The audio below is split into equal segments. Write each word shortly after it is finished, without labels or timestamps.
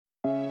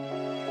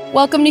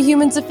Welcome to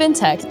Humans of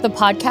Fintech, the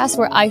podcast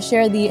where I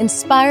share the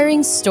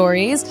inspiring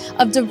stories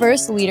of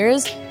diverse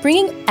leaders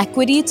bringing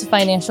equity to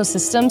financial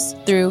systems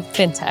through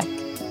fintech.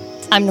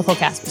 I'm Nicole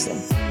Casperson.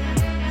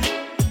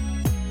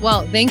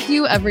 Well, thank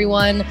you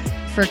everyone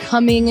for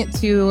coming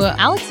to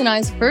Alex and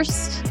I's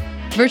first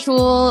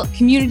virtual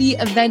community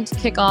event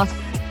kickoff.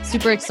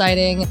 Super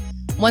exciting.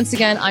 Once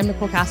again, I'm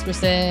Nicole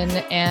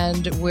Casperson,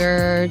 and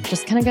we're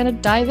just kind of going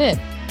to dive in.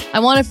 I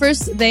want to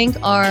first thank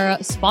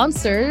our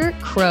sponsor,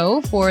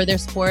 Crow, for their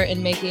support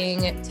in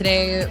making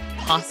today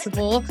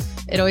possible.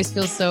 It always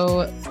feels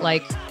so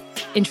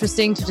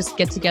interesting to just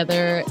get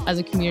together as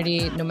a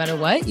community no matter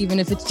what, even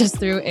if it's just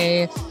through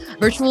a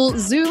virtual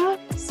Zoom.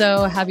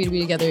 So happy to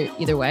be together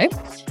either way.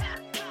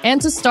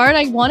 And to start,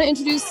 I want to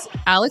introduce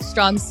Alex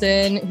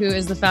Johnson, who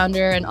is the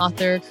founder and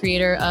author,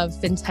 creator of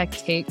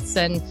Fintech Takes.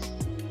 And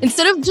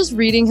instead of just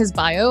reading his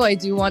bio, I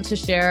do want to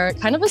share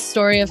kind of a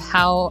story of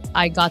how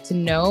I got to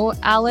know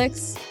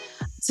Alex.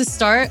 To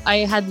start, I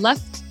had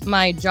left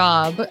my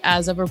job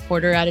as a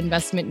reporter at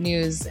Investment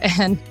News,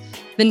 and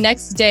the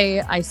next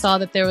day I saw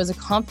that there was a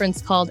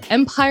conference called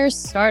Empire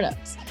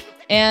Startups.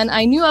 And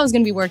I knew I was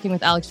going to be working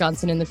with Alex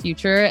Johnson in the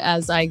future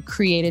as I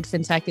created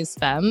Fintech is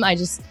Femme. I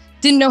just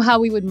didn't know how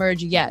we would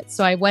merge yet.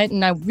 So I went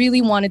and I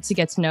really wanted to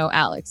get to know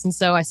Alex. And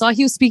so I saw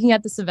he was speaking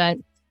at this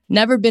event,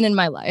 never been in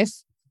my life.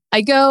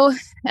 I go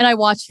and I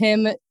watch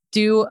him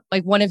do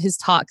one of his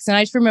talks. And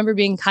I just remember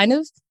being kind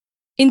of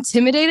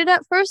intimidated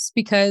at first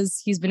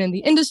because he's been in the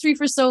industry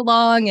for so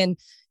long. And,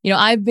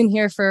 I've been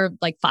here for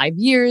 5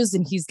 years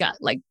and he's got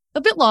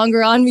a bit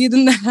longer on me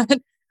than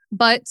that.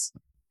 But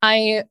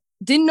I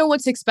didn't know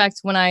what to expect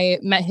when I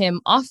met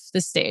him off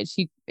the stage.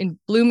 He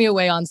blew me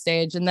away on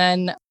stage. And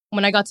then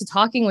when I got to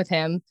talking with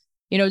him,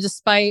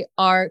 despite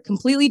our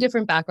completely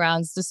different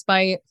backgrounds,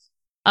 despite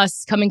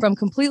us coming from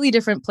completely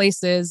different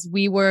places,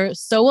 we were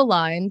so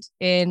aligned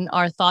in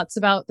our thoughts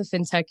about the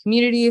fintech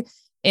community,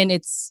 in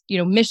its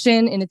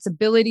mission, in its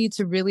ability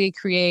to really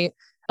create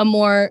a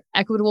more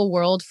equitable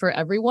world for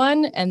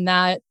everyone. And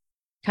that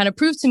kind of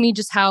proved to me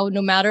just how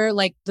no matter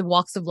the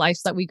walks of life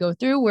that we go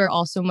through, we're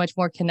also much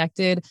more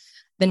connected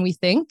than we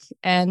think.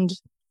 And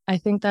I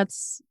think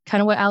that's kind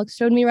of what Alex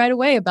showed me right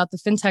away about the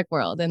fintech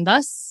world. And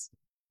thus,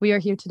 we are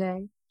here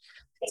today.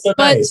 So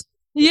nice.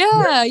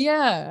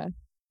 Yeah.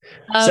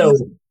 So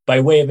by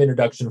way of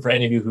introduction, for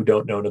any of you who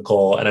don't know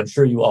Nicole, and I'm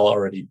sure you all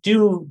already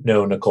do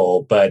know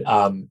Nicole, but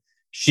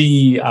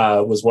she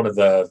was one of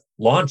the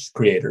launch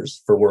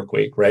creators for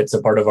Workweek, right?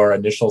 So part of our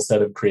initial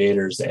set of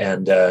creators,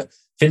 and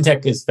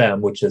Fintech is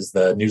Femme, which is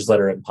the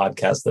newsletter and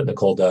podcast that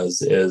Nicole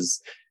does,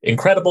 is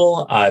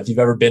incredible. If you've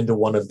ever been to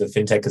one of the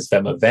Fintech is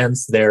Femme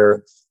events,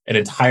 they're an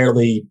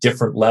entirely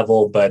different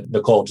level. But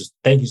Nicole, just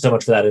thank you so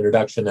much for that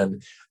introduction,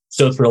 and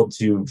so thrilled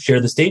to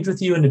share the stage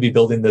with you and to be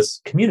building this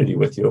community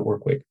with you at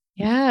Workweek.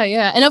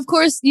 Yeah. And of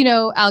course,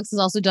 Alex has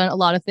also done a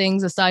lot of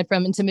things aside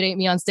from intimidate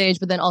me on stage,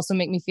 but then also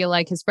make me feel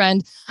like his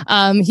friend.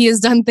 He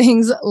has done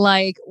things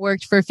like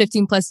worked for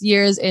 15 plus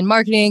years in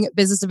marketing,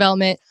 business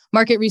development,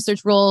 market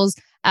research roles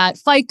at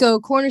FICO,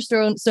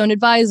 Cornerstone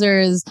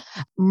Advisors,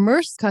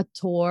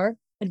 Mercator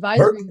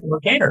Advisory.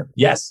 Mercator,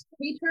 yes.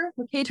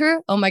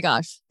 Mercator. Oh my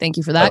gosh. Thank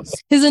you for that.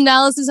 His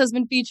analysis has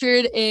been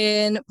featured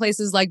in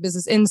places like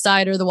Business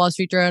Insider, The Wall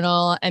Street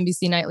Journal,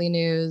 NBC Nightly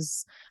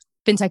News,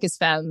 Fintech is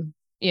Femme,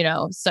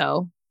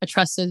 so a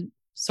trusted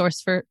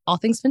source for all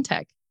things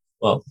fintech.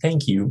 Well,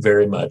 thank you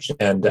very much.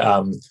 And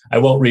I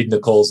won't read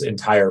Nicole's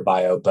entire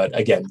bio, but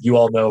again, you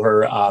all know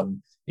her.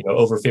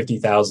 Over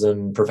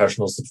 50,000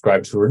 professionals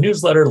subscribe to her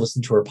newsletter,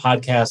 listen to her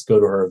podcast, go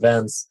to her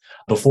events.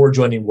 Before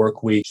joining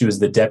Workweek, she was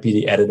the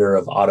deputy editor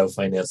of Auto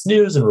Finance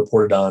News and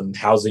reported on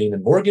housing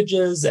and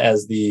mortgages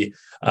as the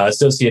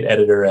associate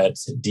editor at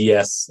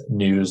DS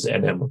News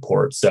and M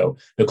Report. So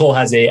Nicole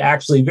has a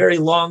actually very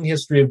long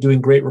history of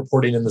doing great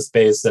reporting in the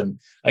space. And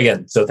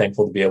again, so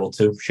thankful to be able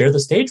to share the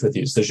stage with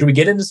you. So should we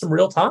get into some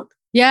real talk?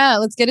 Yeah,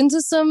 let's get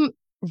into some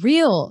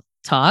real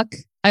talk.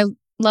 I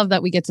love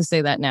that we get to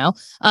say that now.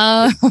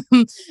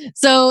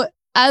 So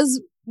as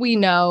we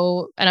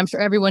know, and I'm sure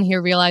everyone here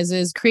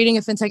realizes, creating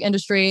a fintech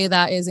industry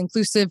that is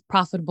inclusive,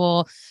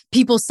 profitable,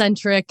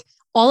 people-centric,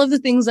 all of the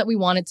things that we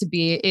want it to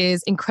be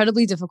is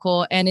incredibly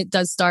difficult. And it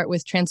does start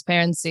with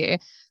transparency.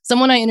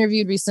 Someone I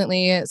interviewed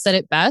recently said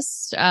it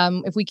best.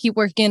 If we keep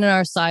working in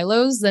our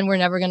silos, then we're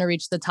never going to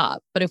reach the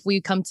top. But if we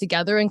come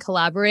together and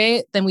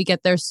collaborate, then we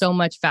get there so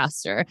much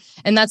faster.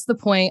 And that's the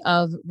point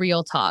of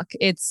Real Talk.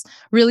 It's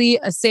really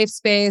a safe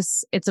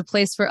space. It's a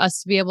place for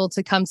us to be able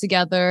to come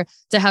together,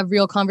 to have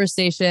real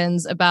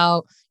conversations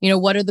about,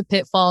 what are the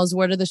pitfalls?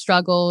 What are the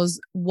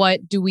struggles?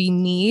 What do we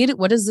need?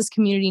 What does this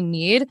community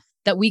need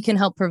that we can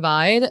help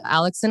provide,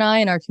 Alex and I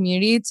and our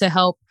community, to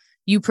help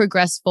you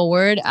progress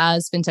forward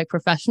as fintech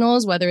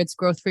professionals, whether it's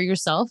growth for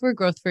yourself or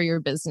growth for your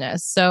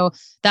business. So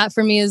that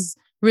for me is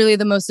really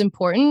the most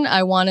important.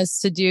 I want us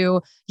to do,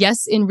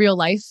 yes, in real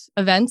life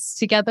events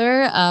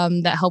together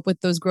that help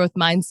with those growth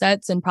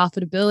mindsets and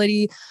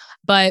profitability,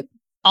 but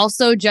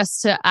also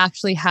just to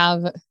actually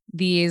have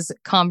these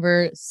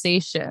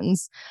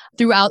conversations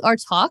throughout our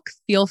talk.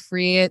 Feel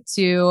free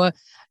to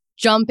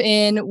jump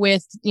in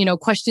with,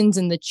 questions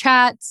in the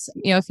chat.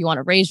 If you want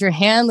to raise your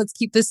hand, let's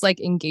keep this like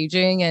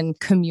engaging and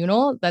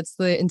communal. That's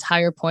the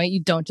entire point.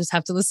 You don't just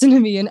have to listen to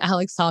me and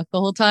Alex talk the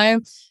whole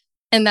time.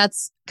 And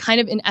that's kind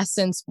of in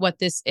essence what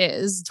this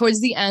is. Towards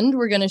the end,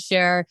 we're going to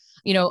share,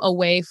 a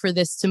way for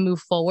this to move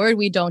forward.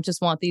 We don't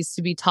just want these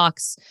to be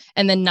talks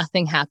and then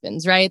nothing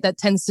happens, right? That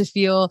tends to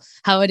feel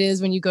how it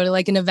is when you go to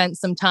like an event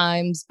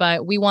sometimes,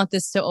 but we want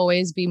this to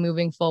always be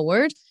moving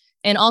forward.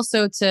 And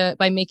also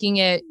by making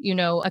it,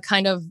 a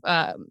kind of,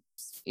 a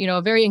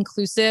very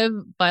inclusive,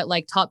 but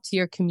like top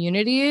tier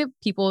community,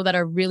 people that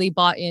are really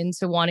bought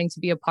into wanting to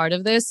be a part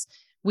of this.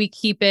 We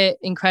keep it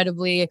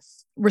incredibly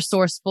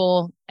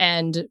resourceful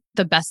and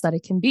the best that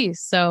it can be.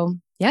 So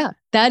yeah,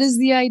 that is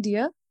the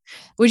idea.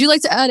 Would you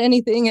like to add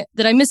anything?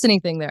 Did I miss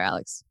anything there,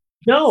 Alex?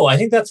 No, I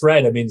think that's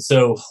right. I mean,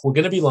 so we're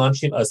going to be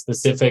launching a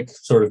specific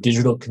sort of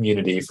digital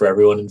community for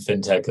everyone in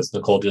fintech. As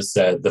Nicole just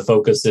said, the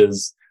focus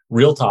is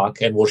real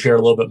talk, and we'll share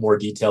a little bit more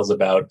details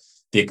about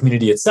the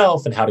community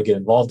itself and how to get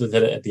involved with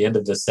it at the end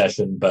of this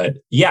session. But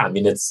yeah, I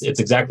mean, it's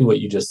exactly what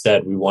you just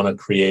said. We want to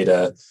create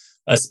a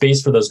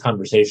space for those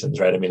conversations,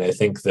 right? I mean, I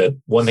think that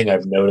one thing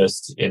I've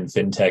noticed in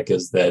fintech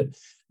is that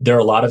there are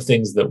a lot of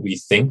things that we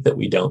think that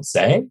we don't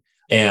say.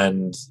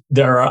 And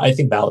there are, I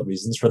think, valid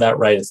reasons for that,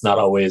 right? It's not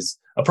always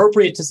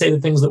appropriate to say the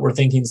things that we're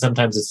thinking.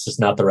 Sometimes it's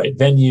just not the right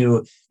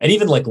venue. And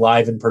even like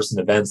live in-person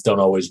events don't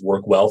always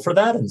work well for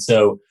that. And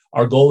so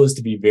our goal is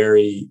to be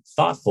very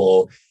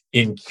thoughtful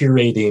in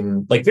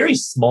curating like very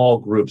small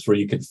groups where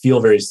you can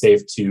feel very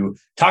safe to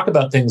talk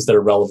about things that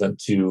are relevant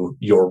to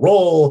your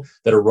role,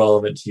 that are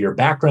relevant to your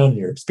background,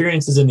 your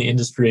experiences in the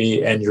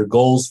industry, and your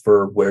goals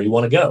for where you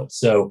want to go.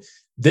 So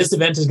this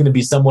event is going to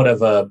be somewhat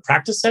of a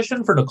practice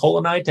session for Nicole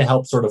and I to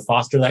help sort of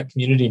foster that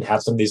community and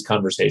have some of these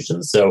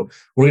conversations. So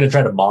we're going to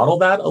try to model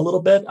that a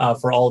little bit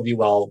for all of you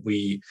while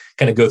we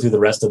kind of go through the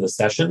rest of the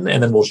session.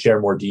 And then we'll share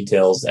more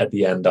details at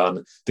the end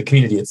on the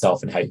community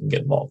itself and how you can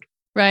get involved.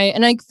 Right.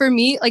 And like for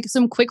me, like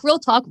some quick real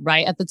talk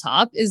right at the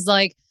top is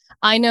like,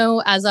 I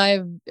know as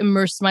I've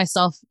immersed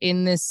myself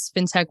in this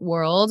fintech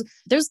world,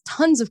 there's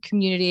tons of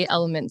community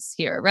elements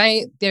here,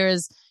 right?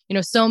 There's,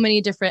 so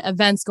many different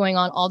events going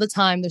on all the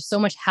time. There's so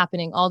much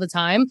happening all the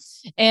time.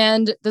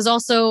 And there's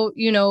also,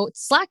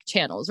 Slack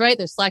channels, right?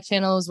 There's Slack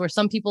channels where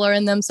some people are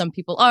in them, some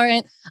people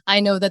aren't. I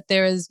know that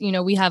there is,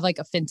 we have like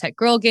a fintech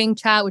girl gang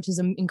chat, which is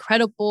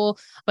incredible,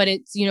 but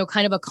it's,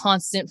 kind of a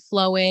constant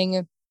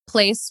flowing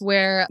place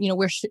where,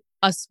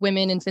 us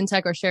women in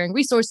fintech are sharing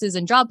resources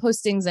and job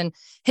postings and,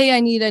 hey, I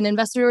need an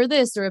investor or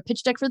this or a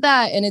pitch deck for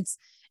that.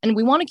 And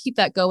we want to keep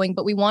that going,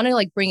 but we want to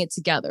like bring it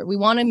together. We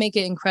want to make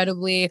it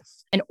incredibly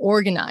and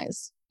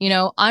organized.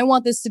 I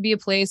want this to be a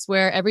place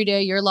where every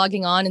day you're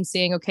logging on and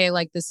saying, okay,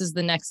 like this is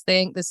the next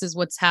thing. This is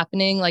what's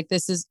happening. Like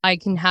I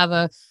can have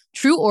a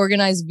true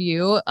organized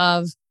view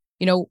of,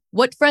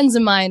 what friends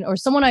of mine or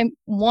someone I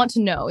want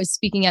to know is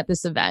speaking at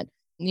this event.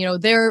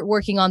 They're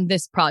working on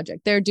this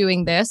project. They're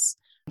doing this.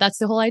 That's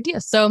the whole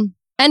idea. So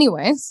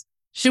anyways,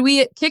 should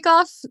we kick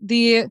off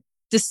the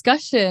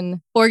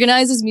discussion?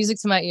 Organizes music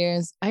to my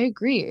ears. I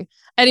agree.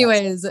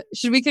 Anyways,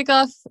 should we kick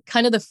off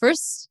kind of the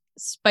first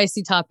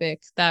spicy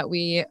topic that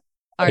we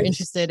are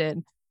interested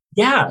in?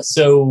 Yeah.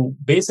 So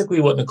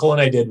basically what Nicole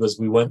and I did was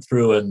we went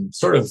through and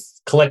sort of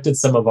collected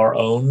some of our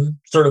own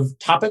sort of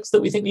topics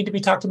that we think need to be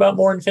talked about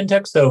more in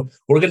fintech. So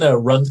we're going to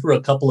run through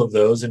a couple of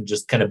those and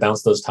just kind of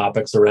bounce those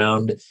topics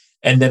around.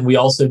 And then we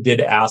also did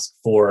ask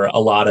for a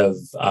lot of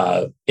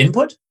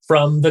input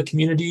from the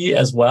community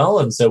as well.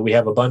 And so we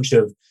have a bunch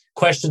of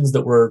questions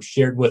that were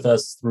shared with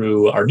us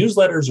through our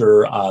newsletters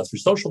or through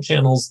social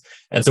channels.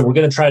 And so we're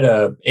going to try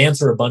to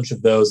answer a bunch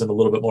of those in a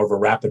little bit more of a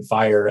rapid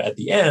fire at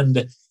the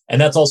end. And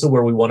that's also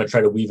where we want to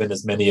try to weave in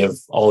as many of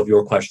all of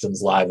your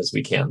questions live as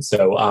we can.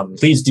 So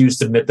please do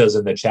submit those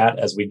in the chat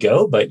as we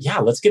go. But yeah,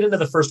 let's get into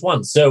the first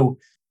one. So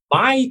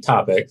my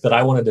topic that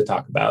I wanted to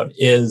talk about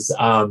is,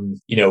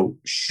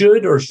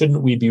 should or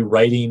shouldn't we be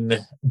writing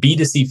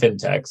B2C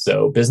fintech?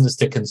 So business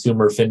to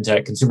consumer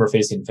fintech, consumer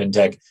facing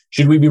fintech,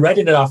 should we be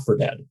writing it off for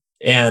dead?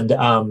 And,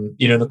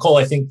 Nicole,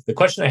 I think the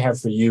question I have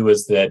for you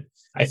is that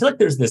I feel like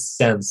there's this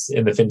sense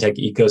in the fintech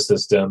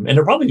ecosystem, and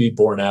it'll probably be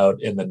borne out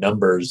in the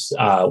numbers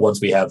once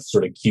we have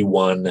sort of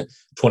Q1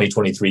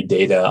 2023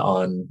 data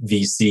on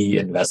VC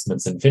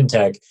investments in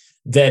fintech,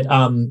 that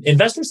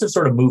investors have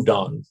sort of moved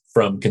on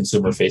from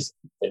consumer-facing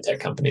fintech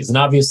companies. And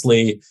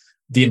obviously,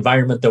 the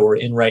environment that we're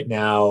in right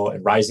now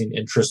and rising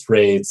interest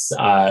rates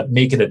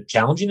make it a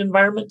challenging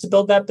environment to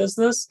build that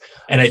business.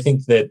 And I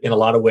think that in a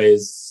lot of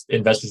ways,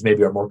 investors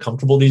maybe are more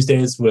comfortable these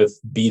days with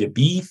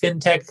B2B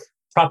fintech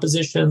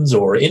propositions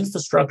or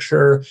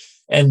infrastructure,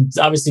 and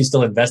obviously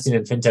still investing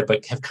in fintech,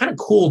 but have kind of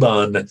cooled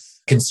on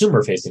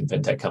consumer-facing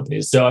fintech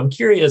companies. So I'm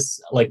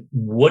curious, like,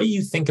 what do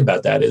you think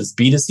about that? Is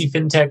B2C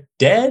fintech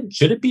dead?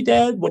 Should it be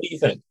dead? What do you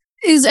think?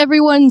 Is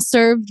everyone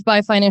served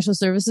by financial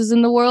services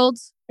in the world?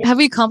 Have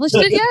we accomplished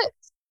it yet?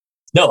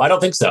 No, I don't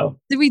think so.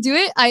 Did we do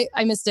it?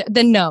 I missed it.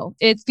 Then no,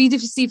 it's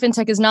B2C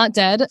fintech is not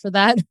dead for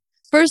that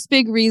first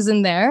big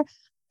reason there.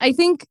 I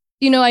think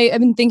I've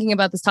been thinking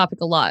about this topic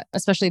a lot,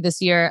 especially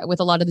this year with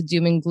a lot of the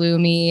doom and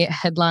gloomy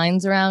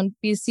headlines around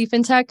B2C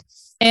fintech.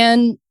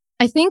 And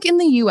I think in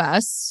the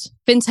US,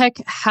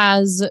 fintech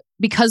has,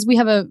 because we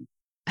have a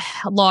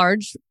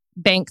large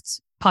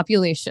banked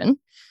population,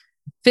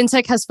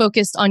 fintech has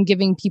focused on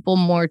giving people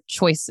more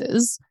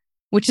choices,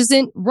 which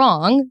isn't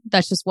wrong.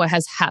 That's just what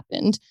has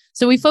happened.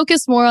 So we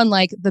focus more on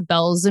like the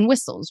bells and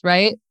whistles,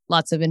 right?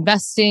 Lots of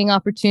investing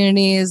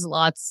opportunities,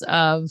 lots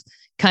of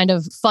kind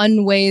of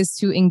fun ways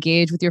to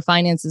engage with your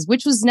finances,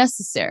 which was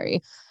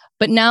necessary.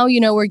 But now,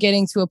 we're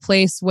getting to a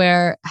place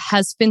where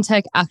has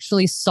fintech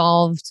actually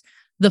solved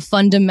the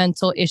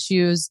fundamental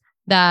issues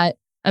that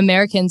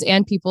Americans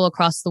and people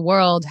across the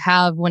world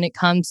have when it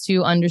comes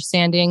to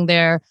understanding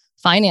their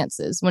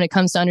finances, when it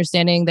comes to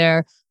understanding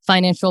their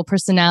financial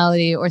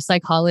personality or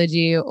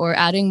psychology, or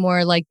adding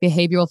more like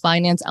behavioral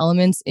finance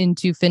elements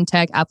into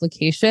fintech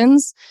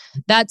applications.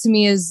 That to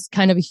me is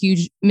kind of a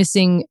huge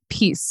missing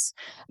piece.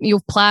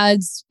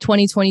 Plaid's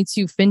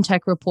 2022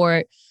 fintech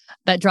report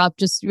that dropped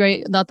just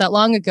not that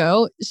long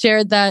ago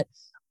shared that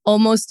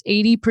almost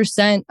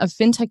 80% of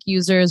fintech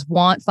users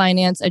want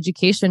finance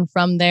education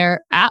from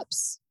their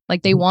apps.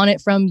 Like they want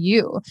it from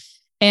you.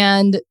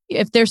 And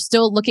if they're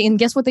still looking, and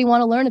guess what they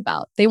want to learn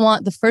about?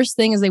 The first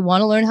thing is they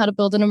want to learn how to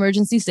build an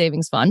emergency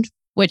savings fund,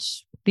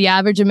 which the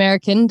average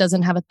American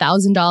doesn't have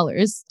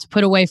 $1,000 to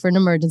put away for an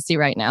emergency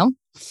right now.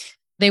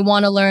 They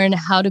want to learn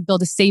how to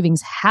build a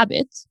savings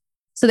habit.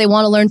 So they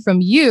want to learn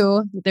from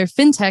you, their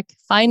fintech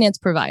finance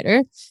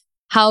provider.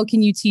 How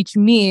can you teach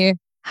me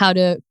how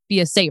to be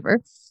a saver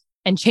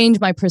and change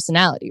my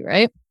personality,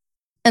 right?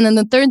 And then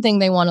the third thing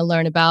they want to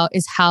learn about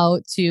is how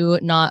to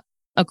not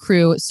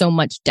accrue so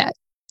much debt.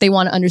 They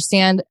want to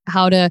understand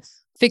how to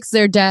fix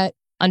their debt,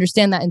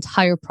 understand that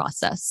entire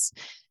process.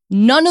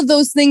 None of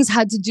those things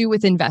had to do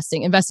with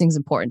investing. Investing is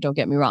important, don't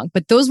get me wrong.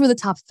 But those were the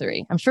top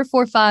three. I'm sure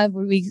 4 or 5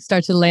 where we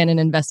start to land in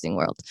investing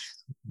world.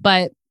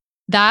 But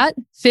that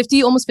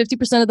almost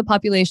 50% of the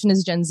population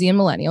is Gen Z and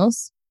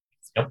millennials.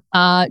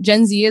 Yep.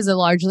 Gen Z is a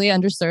largely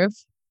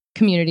underserved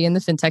community in the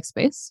fintech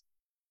space,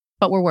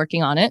 but we're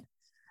working on it.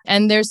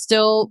 And there's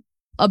still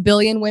 1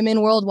 billion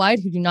women worldwide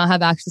who do not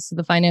have access to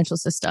the financial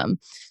system.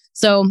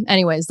 So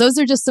anyways, those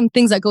are just some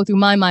things that go through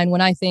my mind when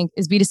I think,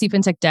 is B2C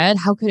fintech dead?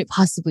 How could it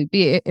possibly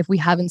be if we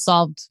haven't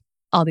solved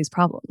all these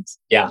problems?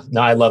 Yeah, no,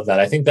 I love that.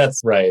 I think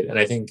that's right. And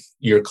I think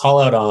your call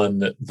out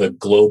on the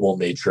global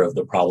nature of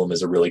the problem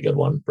is a really good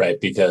one, right?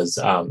 Because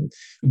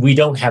we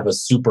don't have a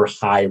super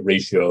high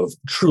ratio of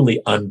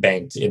truly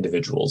unbanked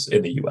individuals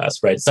in the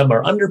US, right? Some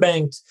are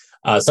underbanked,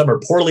 some are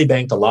poorly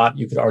banked. A lot,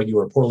 you could argue,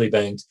 are poorly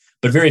banked,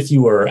 but very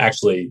few are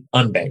actually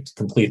unbanked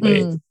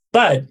completely.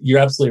 But you're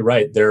absolutely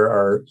right. There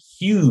are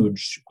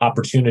huge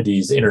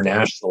opportunities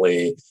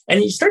internationally.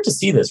 And you start to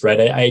see this,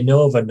 right? I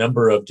know of a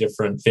number of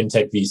different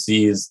fintech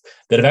VCs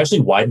that have actually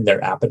widened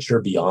their aperture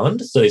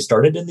beyond. So they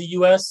started in the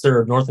US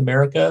or North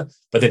America,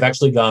 but they've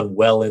actually gone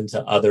well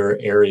into other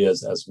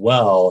areas as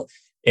well.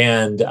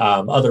 And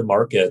other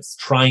markets,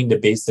 trying to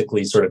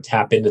basically sort of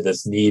tap into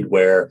this need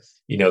where,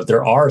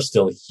 there are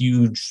still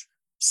huge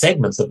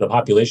segments of the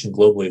population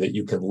globally that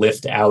you can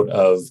lift out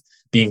of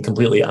being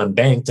completely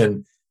unbanked.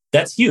 And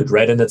that's huge,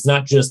 right? And it's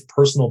not just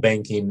personal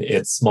banking,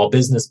 it's small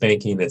business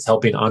banking, it's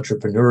helping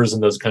entrepreneurs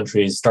in those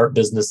countries start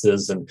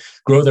businesses and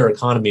grow their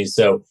economies.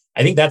 So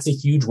I think that's a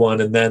huge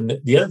one. And then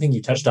the other thing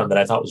you touched on that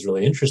I thought was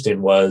really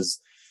interesting was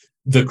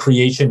the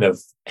creation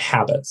of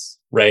habits,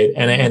 right?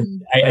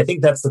 And I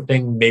think that's the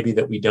thing maybe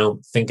that we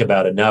don't think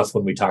about enough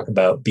when we talk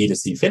about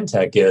B2C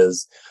fintech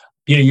is,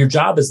 your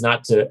job is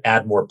not to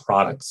add more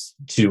products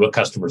to a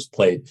customer's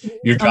plate.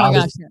 Your job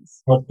is to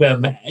help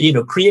them,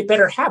 create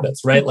better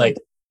habits, right?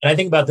 And I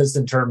think about this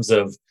in terms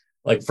of,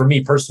 like, for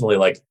me personally,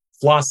 like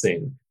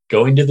flossing,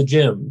 going to the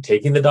gym,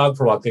 taking the dog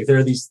for a walk. Like, there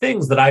are these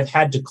things that I've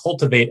had to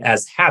cultivate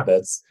as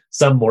habits,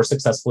 some more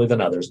successfully than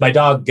others. My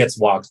dog gets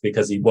walked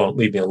because he won't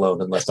leave me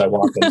alone unless I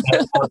walk him.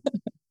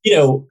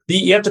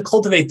 You have to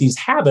cultivate these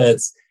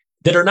habits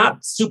that are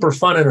not super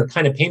fun and are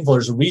kind of painful.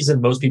 There's a reason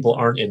most people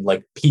aren't in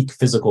like peak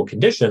physical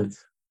condition,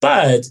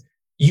 but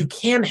you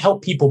can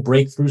help people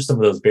break through some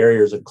of those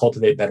barriers and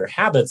cultivate better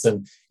habits.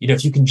 And,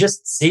 if you can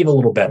just save a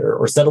little better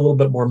or set a little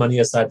bit more money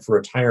aside for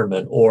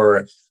retirement,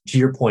 or to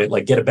your point,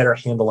 like get a better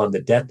handle on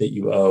the debt that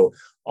you owe,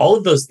 all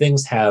of those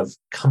things have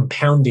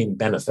compounding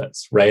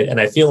benefits, right? And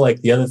I feel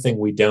like the other thing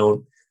we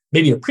don't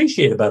maybe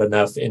appreciate about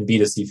enough in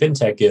B2C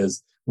fintech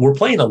is we're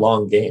playing a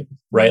long game,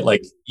 right?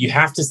 Like you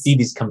have to see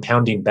these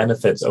compounding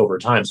benefits over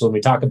time. So when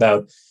we talk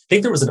about, I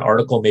think there was an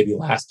article maybe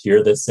last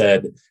year that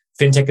said,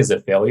 fintech is a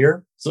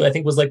failure. So I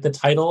think was like the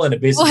title. And it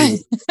basically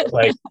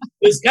it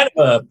was kind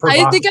of a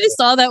provocative. I think I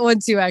saw that one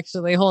too,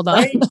 actually. Hold on.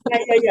 Right?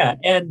 Yeah.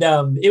 And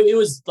it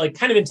was like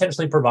kind of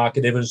intentionally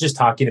provocative. It was just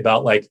talking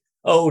about like,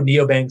 oh,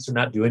 neobanks are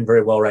not doing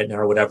very well right now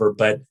or whatever.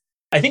 But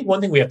I think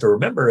one thing we have to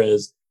remember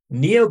is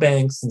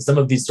neobanks and some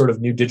of these sort of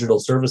new digital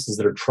services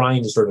that are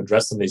trying to sort of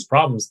address some of these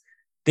problems,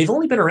 they've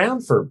only been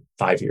around for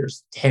 5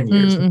 years, 10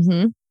 years.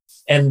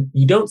 And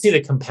you don't see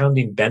the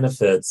compounding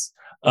benefits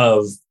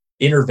of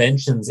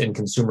interventions in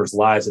consumers'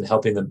 lives and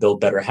helping them build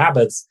better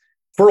habits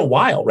for a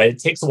while, right? It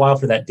takes a while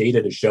for that data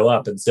to show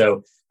up. And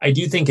so I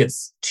do think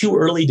it's too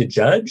early to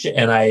judge.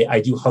 And I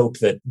do hope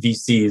that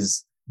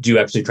VCs do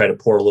actually try to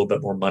pour a little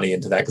bit more money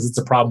into that because it's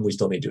a problem we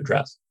still need to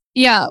address.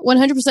 Yeah,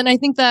 100%. I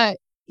think that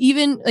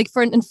even like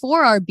for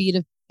our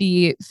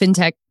B2B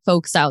fintech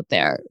folks out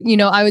there,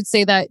 I would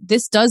say that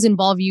this does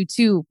involve you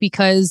too,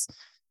 because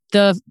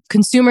the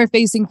consumer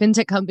facing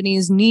fintech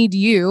companies need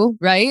you,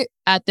 right,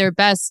 at their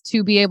best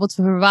to be able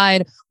to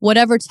provide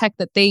whatever tech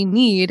that they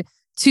need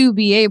to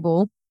be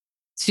able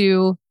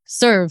to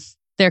serve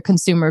their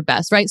consumer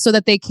best, right? So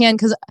that they can,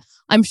 because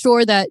I'm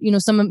sure that,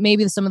 some of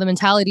the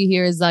mentality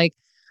here is like,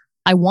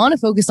 I want to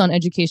focus on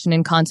education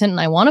and content and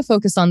I want to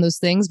focus on those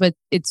things, but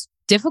it's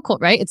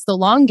difficult, right? It's the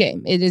long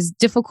game. It is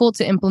difficult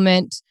to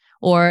implement,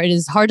 or it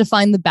is hard to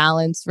find the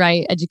balance,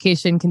 right?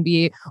 Education can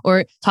be,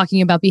 or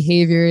talking about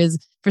behaviors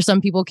for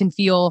some people can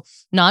feel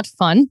not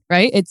fun,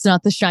 right? It's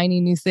not the shiny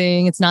new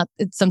thing.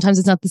 Sometimes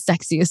it's not the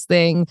sexiest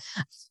thing.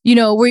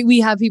 We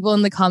have people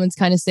in the comments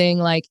kind of saying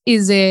like,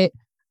 is it,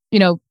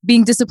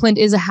 being disciplined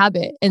is a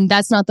habit and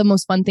that's not the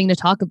most fun thing to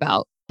talk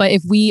about. But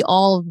if we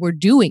all were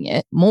doing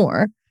it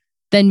more,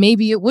 then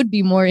maybe it would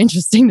be more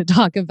interesting to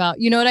talk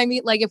about. You know what I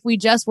mean? Like if we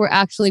just were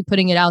actually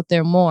putting it out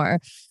there more.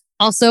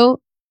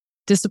 Also,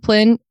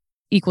 discipline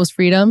equals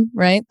freedom,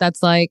 right?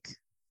 That's like,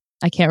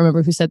 I can't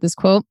remember who said this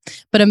quote,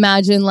 but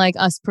imagine like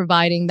us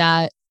providing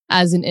that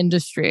as an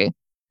industry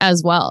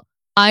as well.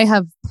 I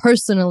have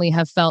personally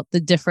felt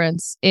the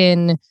difference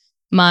in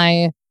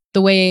the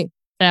way,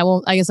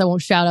 and I guess I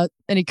won't shout out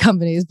any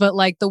companies, but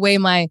like the way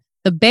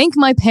the bank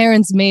my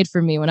parents made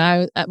for me when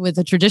I with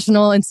a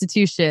traditional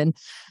institution,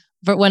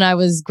 but when I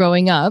was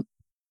growing up,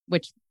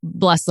 which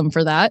bless them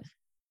for that,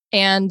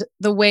 and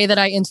the way that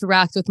I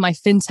interact with my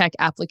fintech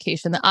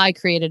application that I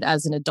created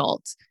as an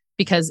adult,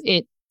 because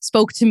it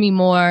spoke to me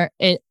more,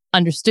 it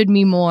understood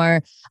me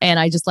more, and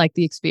I just like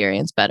the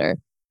experience better.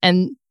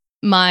 And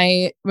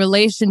my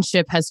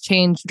relationship has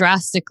changed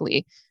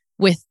drastically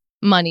with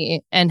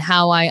money and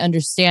how I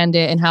understand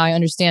it and how I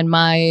understand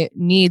my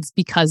needs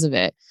because of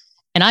it.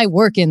 And I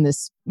work in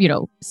this,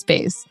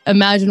 space.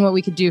 Imagine what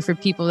we could do for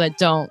people that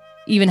don't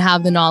even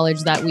have the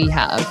knowledge that we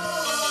have.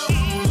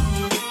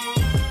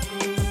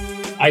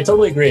 I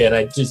totally agree. And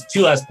I just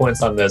two last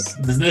points on this.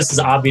 This is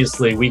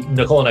obviously,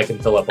 Nicole and I can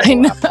fill up. I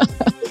know.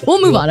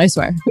 We'll move on, I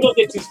swear. We don't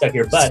get too stuck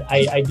here, but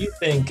I do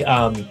think,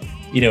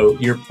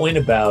 your point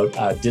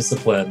about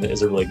discipline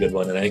is a really good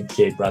one. And I think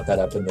Kate brought that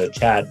up in the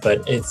chat,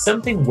 but it's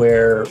something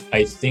where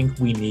I think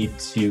we need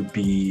to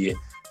be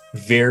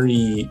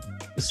very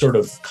sort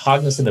of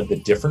cognizant of the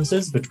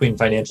differences between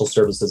financial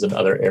services and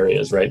other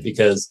areas, right?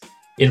 Because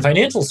in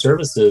financial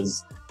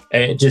services,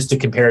 just to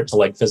compare it to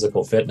like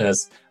physical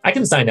fitness, I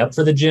can sign up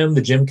for the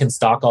gym can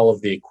stock all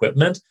of the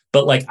equipment,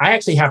 but like I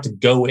actually have to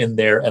go in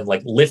there and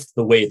like lift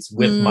the weights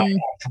with my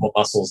actual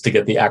muscles to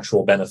get the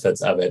actual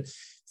benefits of it.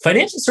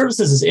 Financial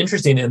services is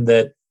interesting in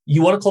that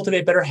you want to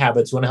cultivate better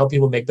habits, you want to help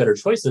people make better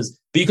choices,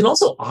 but you can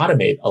also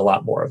automate a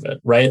lot more of it,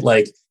 right?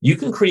 Like you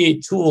can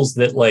create tools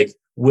that like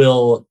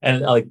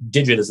and like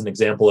Digit is an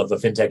example of a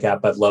fintech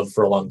app I've loved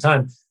for a long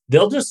time.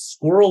 They'll just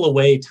squirrel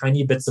away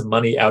tiny bits of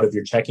money out of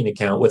your checking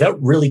account without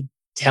really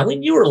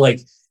telling you or like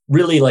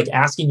really like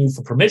asking you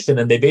for permission.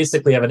 And they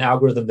basically have an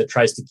algorithm that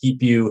tries to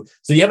keep you,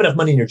 so you have enough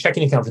money in your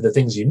checking account for the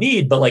things you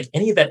need, but like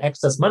any of that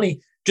excess money,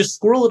 just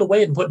squirrel it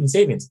away and put in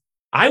savings.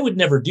 I would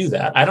never do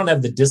that. I don't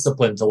have the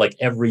discipline to like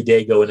every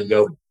day go in and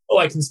go, oh,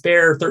 I can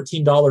spare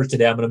 $13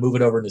 today. I'm going to move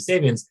it over into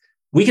savings.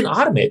 We can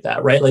automate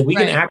that, right? Like we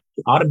can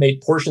actually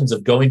automate portions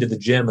of going to the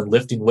gym and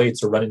lifting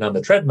weights or running on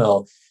the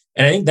treadmill.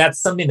 And I think that's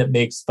something that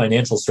makes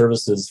financial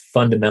services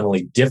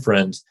fundamentally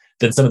different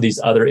than some of these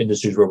other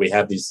industries where we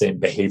have these same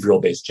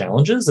behavioral-based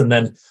challenges. And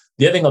then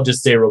the other thing I'll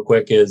just say real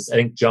quick is, I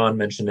think John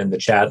mentioned in the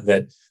chat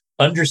that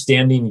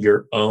understanding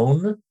your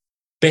own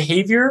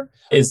behavior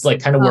is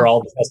like kind of where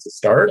all this has to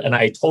start. And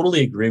I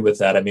totally agree with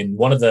that. I mean,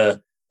 one of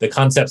the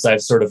concepts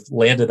I've sort of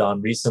landed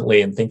on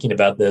recently in thinking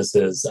about this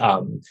is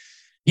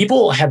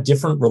people have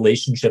different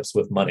relationships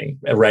with money,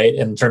 right?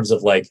 In terms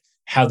of like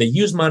how they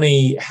use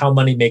money, how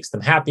money makes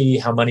them happy,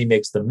 how money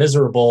makes them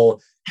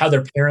miserable, how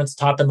their parents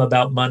taught them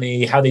about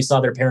money, how they saw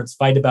their parents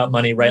fight about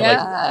money, right?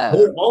 Yeah.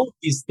 Like all of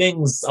these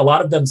things, a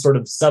lot of them sort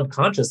of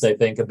subconscious, I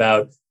think,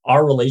 about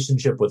our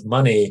relationship with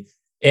money.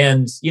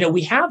 And,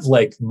 we have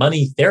like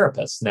money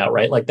therapists now,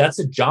 right? Like that's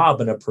a job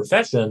and a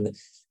profession.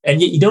 And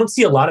yet you don't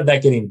see a lot of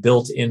that getting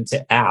built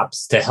into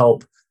apps to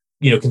help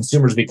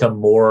consumers become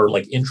more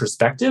like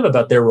introspective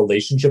about their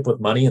relationship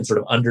with money and sort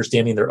of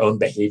understanding their own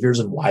behaviors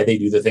and why they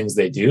do the things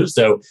they do.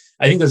 So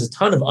I think there's a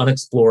ton of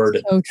unexplored.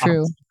 So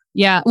true.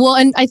 Yeah. Well,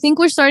 and I think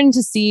we're starting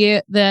to see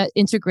the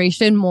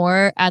integration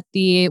more at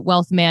the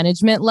wealth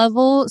management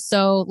level.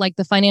 So like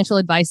the financial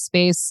advice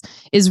space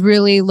is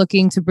really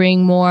looking to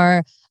bring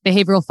more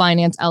behavioral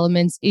finance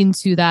elements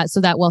into that so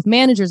that wealth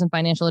managers and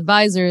financial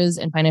advisors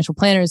and financial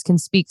planners can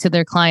speak to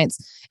their clients.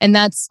 And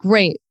that's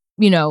great,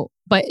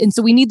 and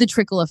so we need the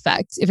trickle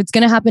effect. If it's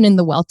going to happen in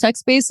the wealth tech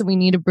space, then we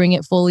need to bring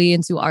it fully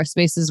into our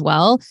space as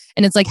well.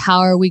 And it's like, how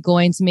are we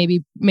going to maybe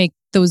make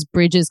those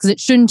bridges? Because it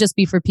shouldn't just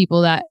be for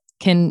people that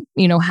can,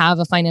 have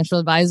a financial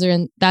advisor,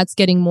 and that's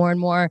getting more and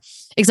more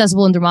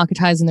accessible and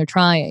democratized, and they're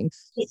trying.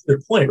 That's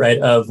your point, right?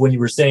 Of when you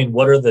were saying,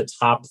 what are the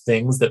top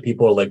things that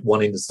people are like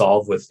wanting to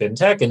solve with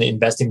fintech, and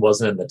investing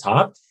wasn't in the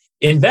top.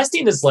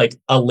 Investing is like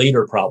a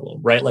later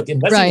problem, right? Like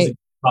investing is a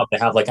problem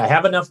to have. Like, I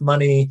have enough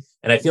money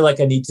and I feel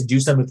like I need to do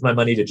something with my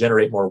money to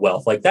generate more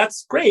wealth. Like,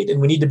 that's great. And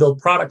we need to build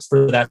products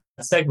for that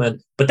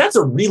segment, but that's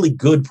a really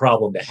good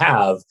problem to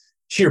have.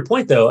 To your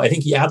point, though, I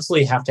think you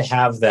absolutely have to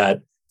have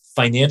that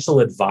financial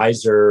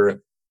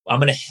advisor. I'm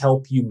going to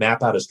help you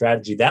map out a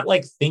strategy. That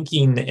like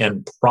thinking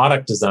and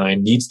product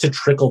design needs to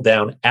trickle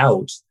down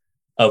out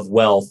of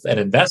wealth and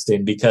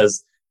investing,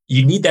 because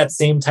you need that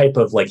same type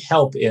of like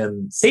help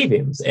in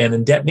savings and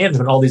in debt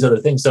management, all these other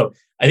things. So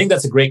I think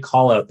that's a great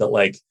call out, that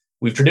like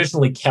we've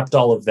traditionally kept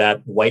all of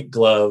that white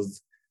glove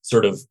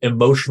sort of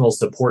emotional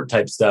support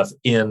type stuff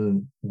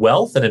in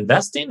wealth and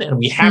investing, and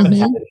we haven't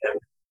had it in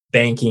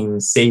banking,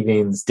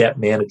 savings, debt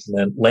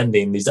management,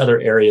 lending, these other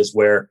areas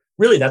where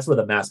really that's where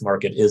the mass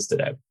market is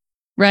today.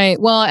 Right.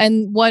 Well,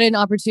 and what an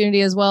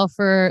opportunity as well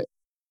for,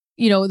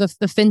 the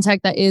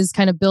fintech that is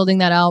kind of building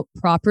that out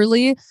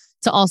properly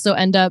to also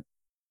end up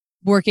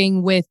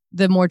working with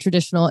the more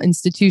traditional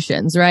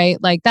institutions, right?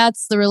 Like,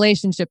 that's the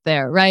relationship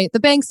there, right? The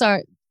banks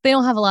they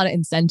don't have a lot of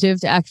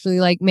incentive to actually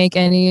like make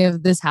any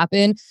of this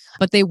happen,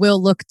 but they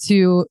will look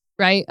to,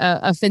 right,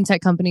 a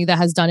fintech company that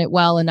has done it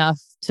well enough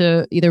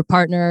to either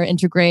partner,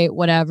 integrate,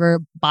 whatever,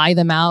 buy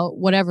them out,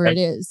 whatever it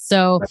is.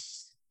 So,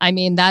 I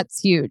mean, that's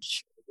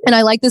huge. And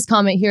I like this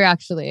comment here,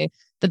 actually,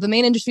 that the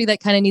main industry that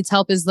kind of needs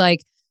help is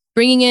like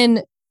bringing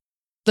in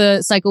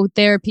the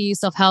psychotherapy,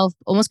 self-help,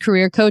 almost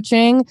career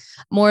coaching,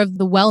 more of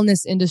the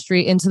wellness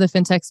industry into the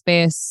fintech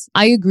space.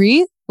 I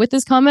agree with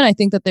this comment. I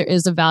think that there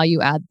is a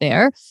value add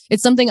there.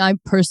 It's something I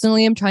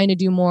personally am trying to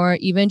do more,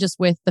 even just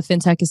with the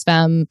Fintech is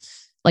Femme,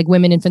 like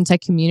women in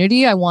fintech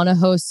community. I want to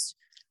host,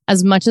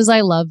 as much as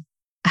I love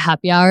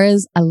happy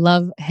hours, I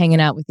love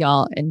hanging out with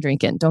y'all and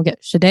drinking. Don't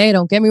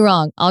get me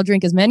wrong. I'll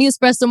drink as many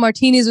espresso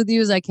martinis with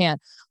you as I can.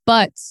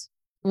 But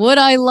would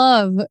I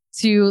love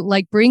to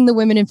like bring the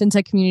women in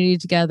fintech community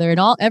together and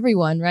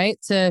everyone, right?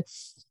 To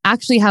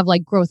actually have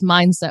like growth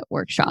mindset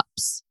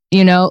workshops,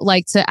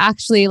 like to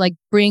actually like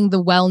bring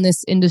the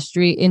wellness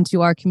industry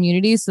into our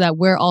community so that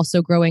we're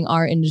also growing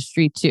our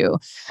industry too.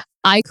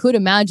 I could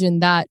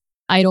imagine that.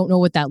 I don't know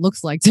what that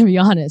looks like, to be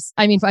honest.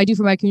 I mean, I do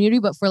for my community,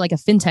 but for like a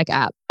fintech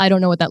app, I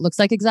don't know what that looks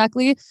like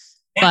exactly.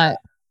 But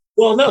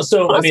well, no.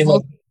 So possible. I mean,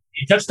 like,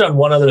 you touched on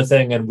one other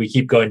thing, and we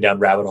keep going down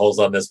rabbit holes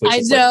on this. Which I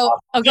is know.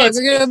 Like, okay,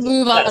 we're gonna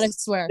move on. I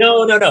swear.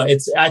 No.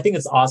 I think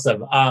it's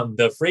awesome.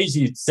 The phrase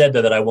you said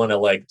that I want to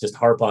like just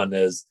harp on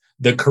is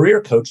the career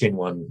coaching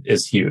one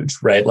is huge,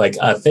 right? Like,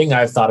 a thing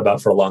I've thought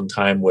about for a long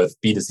time with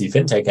B2C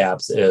fintech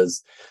apps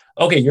is,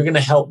 okay, you're going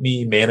to help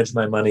me manage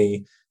my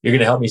money. You're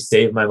going to help me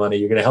save my money.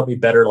 You're going to help me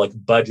better like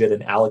budget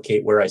and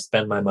allocate where I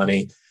spend my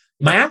money.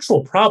 My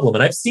actual problem,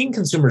 and I've seen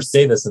consumers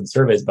say this in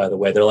surveys, by the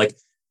way, they're like,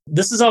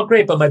 this is all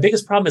great, but my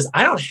biggest problem is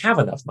I don't have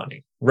enough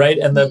money, right?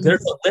 And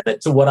there's a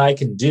limit to what I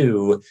can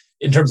do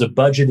in terms of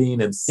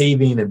budgeting and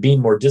saving and being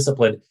more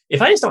disciplined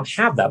if I just don't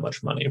have that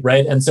much money,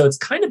 right? And so it's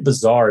kind of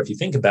bizarre if you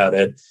think about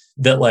it,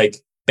 that like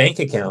bank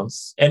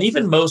accounts and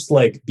even most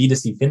like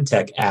B2C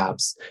fintech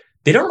apps,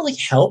 they don't really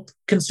help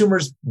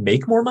consumers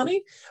make more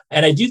money.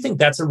 And I do think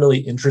that's a really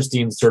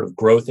interesting sort of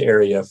growth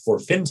area for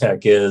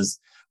fintech, is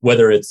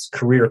whether it's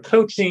career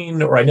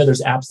coaching, or I know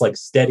there's apps like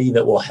Steady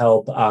that will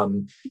help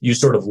you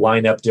sort of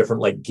line up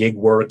different like gig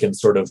work and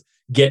sort of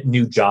get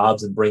new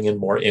jobs and bring in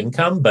more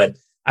income. But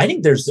I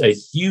think there's a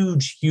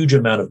huge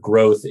amount of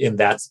growth in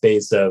that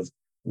space of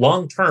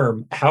long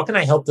term. How can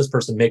I help this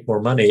person make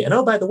more money? And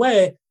oh, by the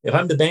way, if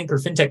I'm the bank or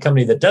fintech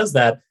company that does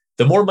that,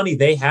 the more money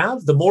they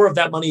have, the more of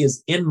that money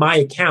is in my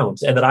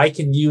account and that I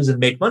can use and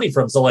make money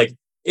from. So like,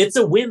 it's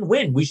a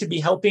win-win. We should be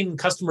helping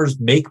customers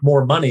make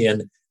more money.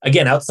 And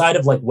again, outside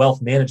of like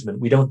wealth management,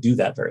 we don't do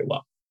that very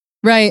well.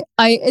 Right.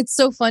 It's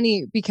so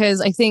funny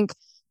because I think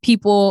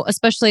people,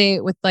 especially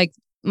with like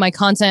my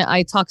content,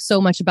 I talk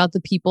so much about the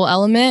people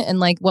element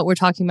and like what we're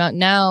talking about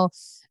now,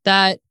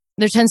 that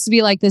there tends to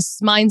be like this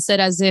mindset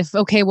as if,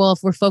 okay, well, if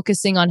we're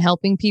focusing on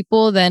helping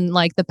people, then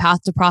like the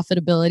path to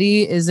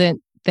profitability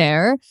isn't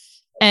there.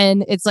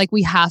 And it's like,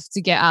 we have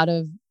to get out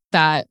of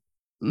that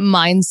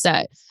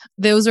mindset.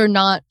 Those are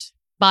not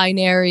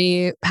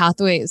binary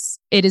pathways.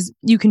 It is,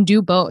 you can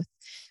do both.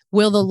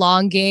 Will the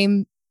long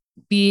game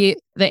be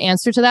the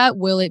answer to that?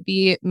 Will it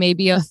be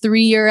maybe a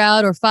 3-year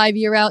out or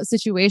 5-year out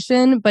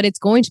situation? But it's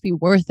going to be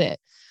worth it.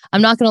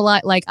 I'm not going to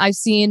lie. Like I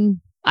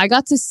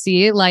got to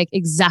see like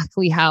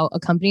exactly how a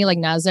company like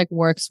Nasdaq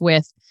works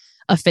with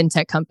a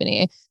fintech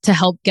company to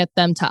help get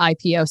them to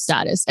IPO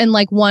status, and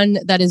like one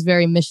that is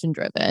very mission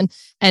driven.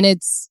 And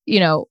it's,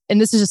 and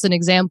this is just an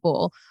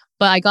example,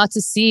 but I got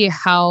to see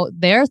how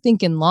they're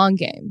thinking long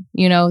game.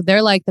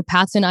 They're like, the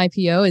path to an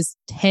IPO is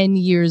 10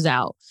 years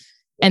out.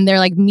 And they're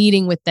like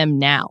meeting with them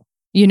now.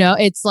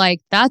 It's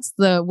like, that's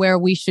where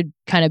we should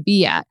kind of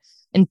be at,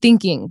 and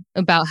thinking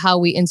about how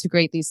we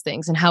integrate these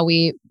things and how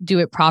we do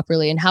it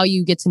properly and how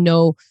you get to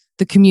know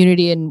the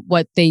community and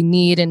what they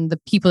need and the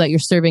people that you're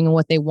serving and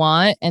what they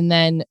want. And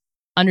then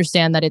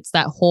understand that it's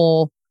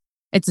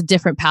a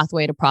different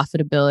pathway to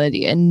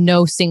profitability, and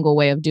no single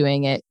way of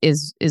doing it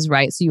is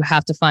right. So you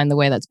have to find the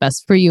way that's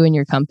best for you and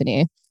your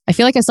company. I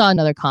feel like I saw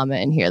another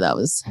comment in here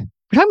we're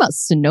talking about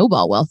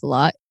snowball wealth a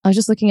lot. I was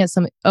just looking at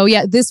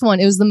this one.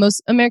 It was the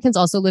most Americans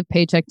also live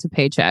paycheck to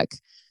paycheck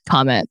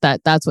comment.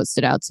 That's what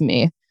stood out to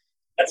me.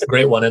 That's a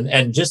great one.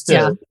 And just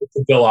to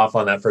go off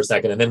on that for a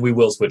second, and then we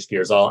will switch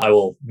gears. I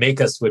will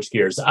make us switch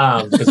gears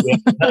because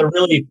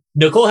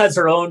Nicole has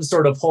her own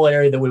sort of whole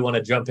area that we want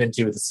to jump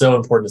into. It's so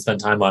important to spend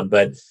time on.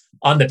 But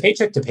on the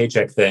paycheck to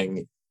paycheck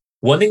thing,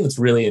 one thing that's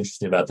really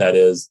interesting about that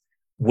is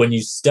when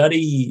you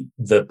study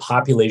the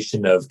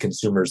population of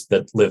consumers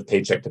that live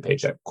paycheck to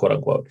paycheck, quote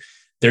unquote,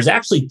 there's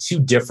actually two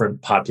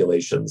different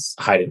populations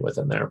hiding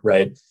within there,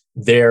 right?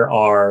 There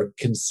are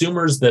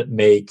consumers that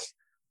make,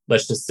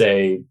 let's just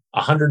say,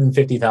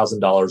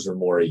 $150,000 or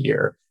more a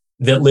year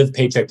that live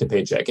paycheck to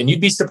paycheck. And you'd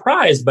be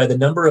surprised by the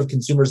number of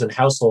consumers and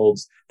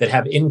households that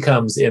have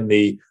incomes in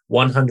the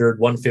 100,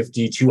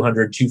 150,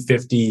 200,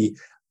 250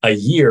 a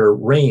year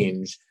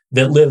range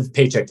that live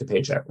paycheck to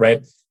paycheck,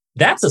 right?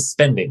 That's a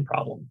spending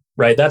problem,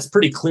 right? That's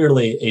pretty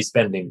clearly a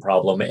spending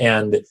problem.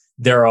 And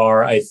there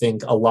are, I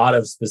think, a lot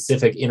of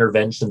specific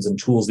interventions and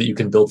tools that you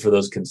can build for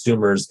those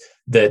consumers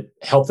that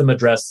help them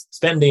address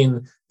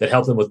spending, that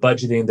help them with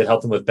budgeting, that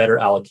help them with better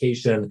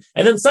allocation.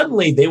 And then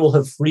suddenly they will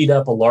have freed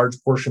up a large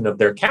portion of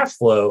their cash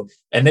flow.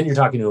 And then you're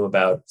talking to them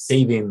about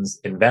savings,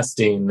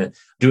 investing,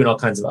 doing all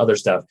kinds of other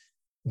stuff.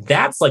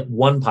 That's like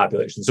one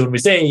population. So when we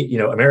say,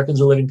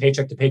 Americans are living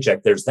paycheck to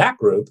paycheck, there's that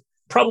group.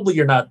 Probably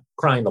you're not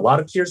crying a lot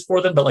of tears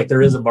for them, but like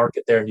there is a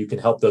market there and you can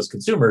help those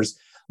consumers.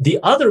 The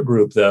other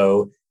group,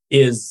 though,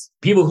 is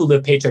people who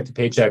live paycheck to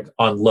paycheck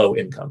on low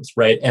incomes,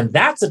 right? And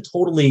that's a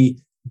totally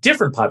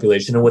different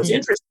population. And what's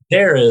interesting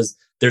there is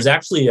there's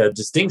actually a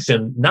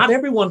distinction. Not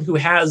everyone who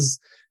has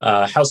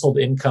a household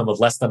income of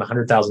less than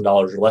 $100,000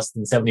 or less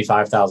than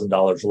 $75,000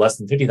 or less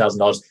than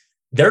 $50,000,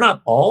 they're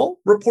not all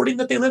reporting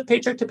that they live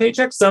paycheck to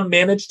paycheck. Some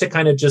manage to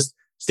kind of just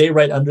stay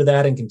right under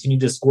that and continue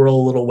to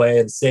squirrel a little way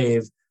and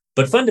save.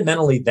 But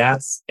fundamentally,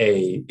 that's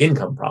a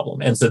income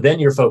problem. And so then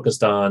you're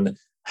focused on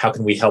how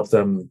can we help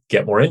them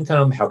get more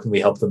income? How can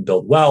we help them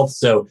build wealth?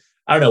 So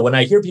I don't know, when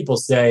I hear people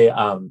say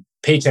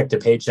paycheck to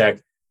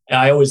paycheck,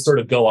 I always sort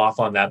of go off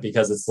on that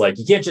because it's like,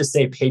 you can't just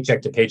say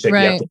paycheck to paycheck.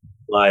 Right. You have to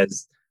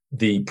realize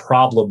the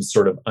problems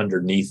sort of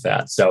underneath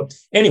that. So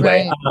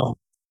anyway, right.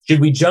 Should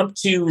we jump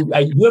to,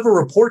 you have a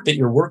report that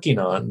you're working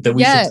on that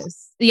we should...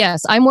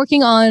 Yes, I'm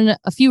working on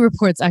a few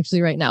reports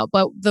actually right now,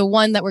 but the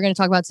one that we're going to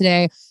talk about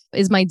today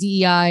is my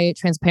DEI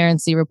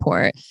transparency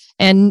report.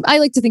 And I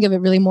like to think of it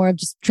really more of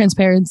just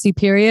transparency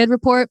period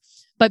report.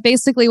 But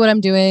basically what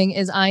I'm doing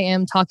is I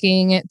am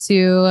talking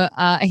to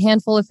a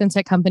handful of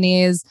fintech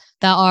companies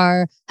that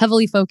are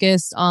heavily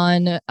focused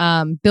on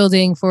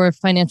building for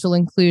financial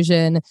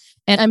inclusion.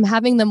 And I'm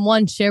having them,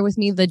 one, share with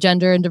me the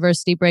gender and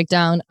diversity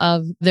breakdown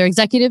of their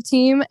executive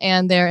team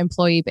and their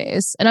employee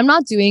base. And I'm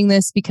not doing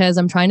this because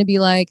I'm trying to be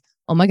like,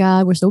 oh my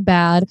God, we're so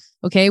bad.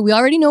 Okay, we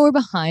already know we're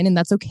behind and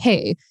that's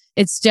okay.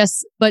 It's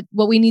just, but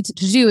what we need to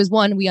do is,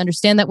 one, we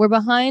understand that we're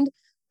behind,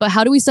 but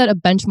how do we set a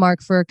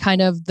benchmark for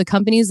kind of the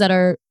companies that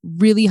are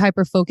really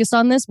hyper focused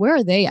on this? Where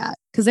are they at?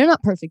 Because they're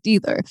not perfect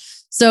either.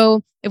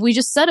 So if we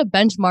just set a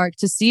benchmark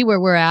to see where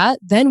we're at,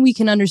 then we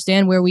can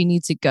understand where we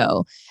need to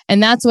go.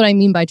 And that's what I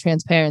mean by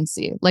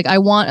transparency. Like, I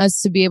want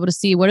us to be able to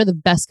see what are the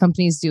best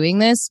companies doing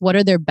this? What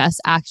are their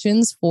best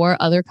actions for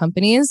other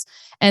companies?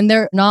 And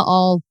they're not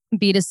all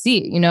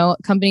B2C,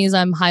 companies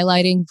I'm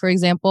highlighting, for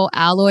example,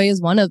 Alloy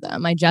is one of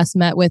them. I just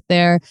met with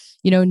their,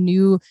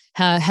 new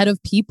head of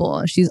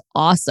people. She's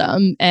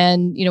awesome.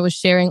 And, was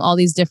sharing all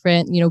these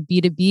different,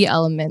 B2B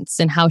elements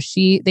and how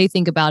they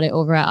think about it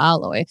over at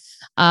Alloy.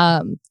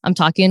 I'm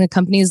talking to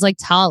companies like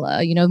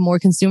Tala, more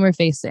consumer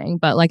facing,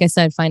 but like I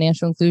said,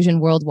 financial inclusion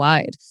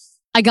worldwide.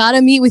 I got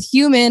to meet with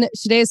Human.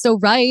 Shade is so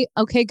right.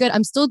 Okay, good.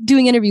 I'm still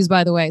doing interviews,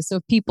 by the way. So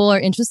if people are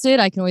interested,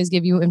 I can always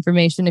give you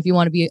information if you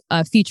want to be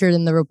featured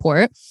in the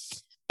report.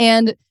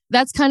 And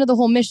that's kind of the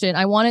whole mission.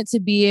 I want it to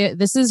be,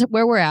 this is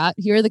where we're at.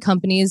 Here are the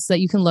companies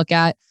that you can look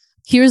at.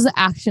 Here's the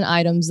action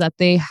items that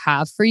they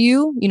have for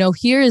you.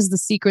 Here is the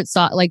secret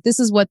sauce. Like, this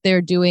is what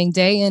they're doing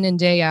day in and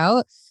day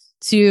out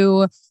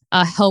to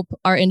help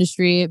our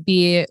industry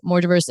be more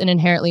diverse and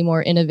inherently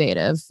more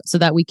innovative so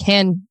that we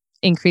can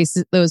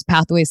increase those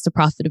pathways to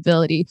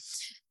profitability.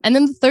 And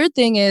then the third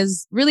thing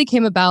really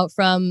came about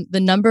from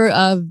the number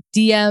of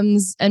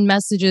DMs and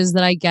messages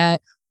that I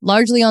get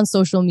largely on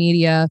social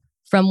media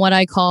from what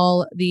I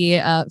call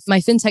my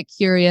fintech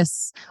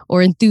curious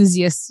or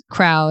enthusiast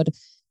crowd.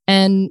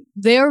 And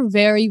they're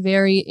very,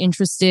 very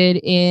interested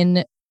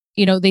in,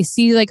 they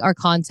see like our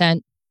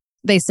content.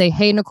 They say,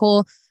 hey,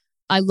 Nicole,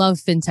 I love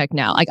fintech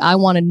now. Like, I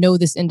want to know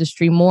this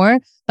industry more,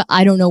 but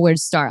I don't know where to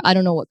start. I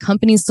don't know what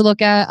companies to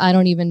look at. I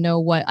don't even know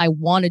what I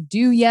want to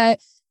do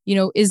yet.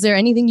 Is there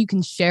anything you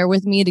can share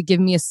with me to give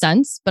me a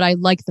sense? But I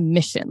like the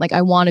mission. Like,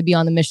 I want to be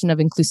on the mission of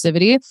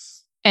inclusivity.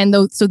 And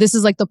so this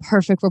is like the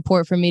perfect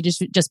report for me to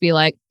just be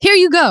like, here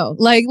you go.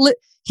 Like,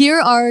 here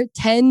are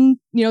 10,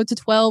 to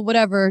 12,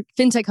 whatever,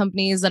 fintech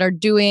companies that are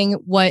doing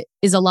what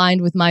is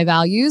aligned with my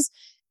values.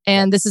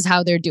 And this is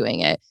how they're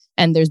doing it.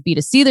 And there's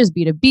B2C, there's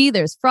B2B,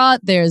 there's fraud,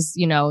 there's,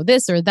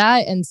 this or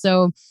that. And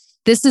so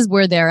this is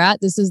where they're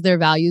at. This is their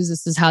values.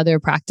 This is how their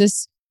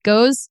practice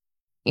goes.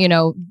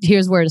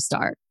 Here's where to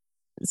start.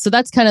 So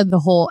that's kind of the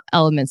whole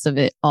elements of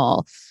it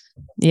all.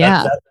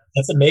 Yeah.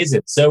 That's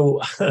amazing.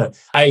 So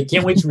I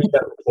can't wait to read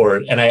that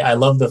report. And I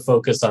love the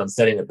focus on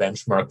setting a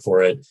benchmark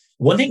for it.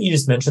 One thing you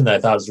just mentioned that I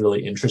thought was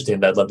really interesting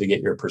that I'd love to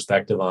get your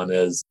perspective on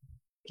is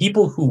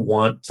people who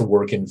want to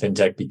work in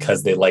fintech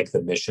because they like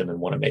the mission and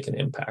want to make an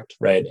impact,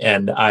 right?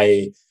 And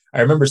I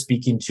remember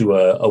speaking to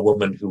a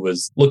woman who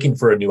was looking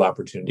for a new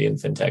opportunity in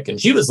fintech, and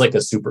she was like a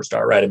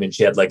superstar, right? I mean,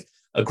 she had like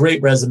a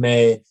great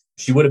resume.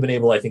 She would have been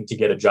able, I think, to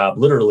get a job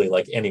literally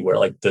like anywhere.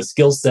 Like the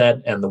skill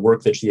set and the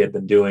work that she had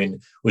been doing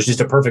was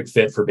just a perfect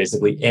fit for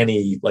basically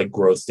any like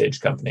growth stage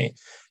company.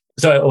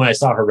 So when I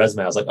saw her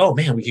resume, I was like, oh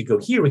man, we could go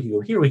here, we could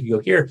go here, we could go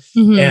here.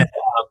 Mm-hmm.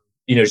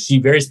 And, she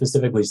very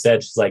specifically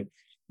said, she's like,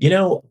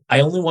 I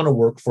only want to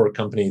work for a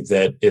company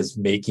that is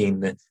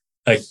making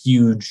a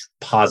huge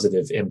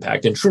positive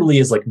impact and truly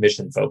is like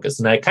mission focused.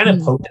 And I kind of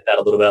poked at that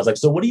a little bit. I was like,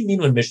 so what do you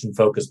mean when mission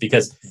focused?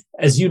 Because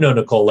as you know,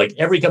 Nicole, like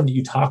every company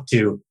you talk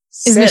to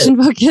is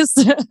mission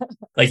focused.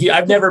 Like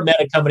I've never met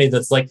a company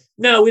that's like,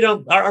 no, we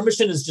don't, our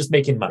mission is just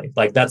making money.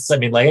 Like that's,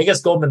 I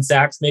guess Goldman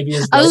Sachs maybe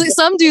is.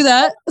 Some do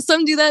that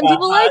and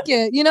people like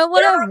it,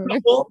 whatever.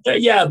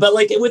 Yeah. But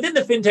like within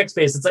the fintech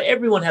space, it's like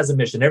everyone has a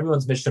mission,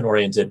 everyone's mission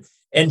oriented.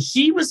 And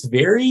she was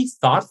very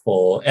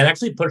thoughtful and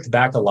actually pushed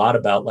back a lot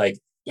about like,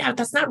 yeah,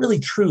 that's not really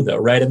true though,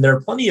 right? And there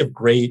are plenty of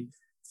great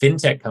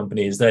fintech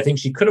companies that I think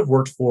she could have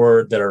worked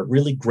for that are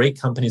really great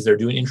companies that are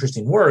doing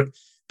interesting work.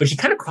 But she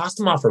kind of crossed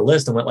them off her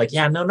list and went like,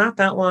 yeah, no, not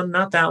that one,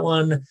 not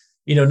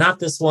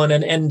this one.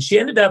 And she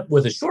ended up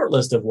with a short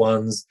list of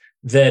ones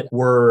that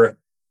were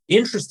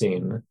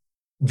interesting,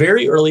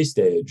 very early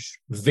stage,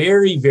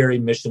 very, very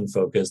mission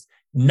focused,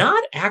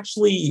 not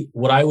actually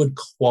what I would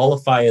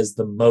qualify as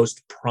the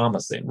most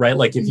promising, right?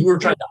 Like if you were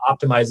trying to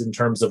optimize in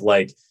terms of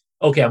like,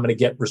 okay, I'm going to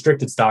get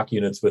restricted stock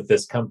units with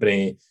this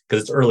company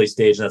because it's early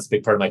stage and that's a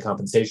big part of my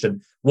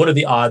compensation. What are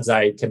the odds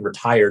I can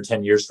retire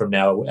 10 years from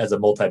now as a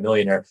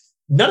multimillionaire?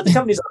 None of the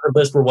companies on her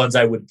list were ones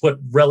I would put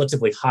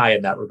relatively high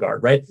in that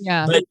regard, right?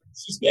 Yeah. But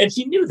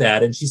she knew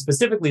that. And she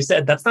specifically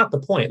said, that's not the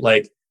point.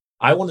 Like,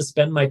 I want to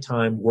spend my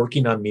time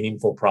working on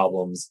meaningful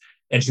problems.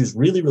 And she was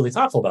really, really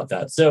thoughtful about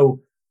that. So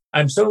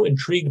I'm so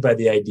intrigued by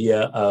the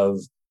idea of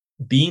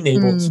being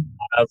able to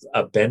have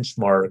a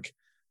benchmark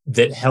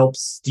that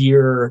helps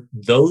steer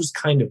those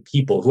kind of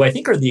people who I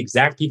think are the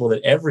exact people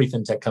that every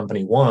fintech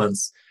company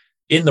wants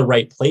in the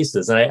right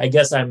places. And I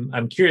guess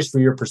I'm curious for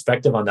your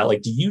perspective on that.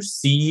 Like, do you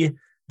see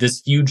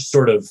this huge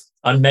sort of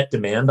unmet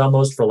demand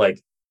almost for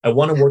like, I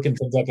want to work in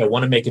fintech, I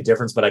want to make a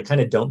difference, but I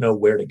kind of don't know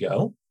where to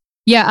go?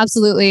 Yeah,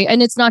 absolutely.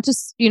 And it's not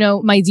just,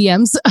 my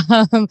DMs.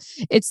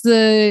 It's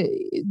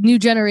the new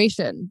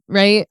generation,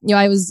 right?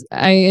 I was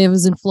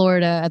in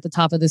Florida at the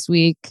top of this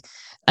week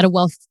at a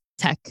wealth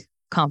tech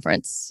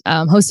conference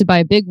hosted by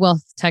a big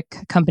wealth tech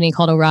company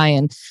called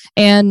Orion.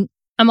 And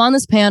I'm on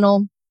this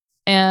panel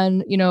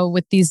and,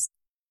 with these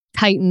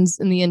titans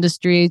in the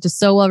industry, just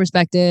so well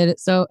respected.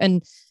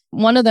 And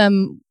one of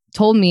them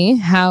told me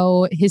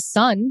how his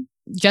son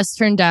just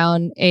turned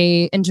down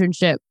a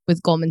internship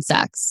with Goldman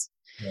Sachs.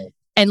 Yeah.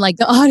 And like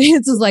the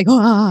audience was like,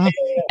 wow.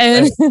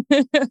 And,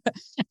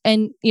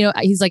 and,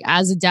 he's like,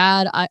 as a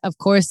dad, of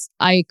course,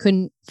 I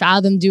couldn't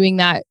fathom doing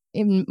that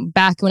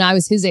back when I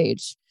was his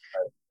age.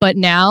 But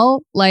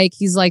now, like,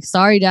 he's like,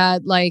 sorry,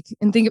 dad. Like,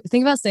 and think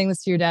about saying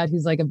this to your dad,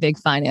 who's like a big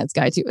finance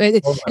guy too.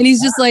 And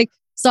he's just like,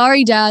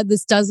 sorry, dad,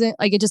 this doesn't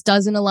like, it just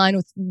doesn't align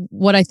with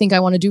what I think I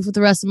want to do for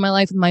the rest of my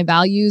life, with my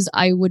values.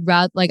 I would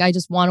rather, like, I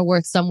just want to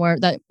work somewhere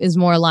that is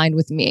more aligned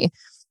with me.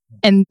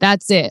 And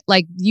that's it.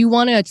 Like, you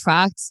want to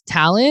attract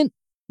talent,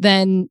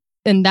 then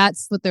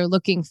that's what they're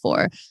looking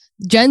for.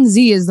 Gen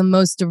Z is the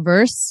most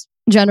diverse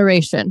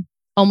generation.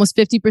 Almost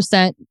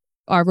 50%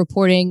 are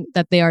reporting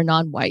that they are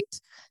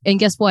non-white. And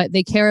guess what?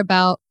 They care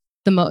about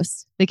the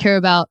most. They care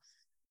about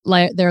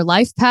their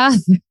life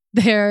path,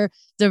 their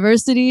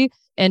diversity,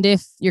 and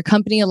if your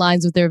company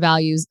aligns with their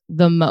values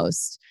the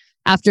most.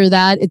 After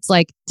that, it's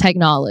like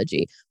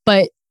technology.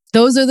 But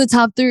those are the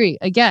top three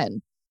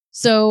again.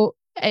 So,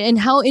 and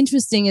how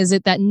interesting is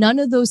it that none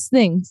of those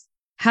things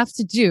have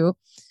to do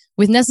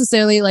with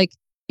necessarily like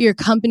your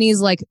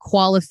company's like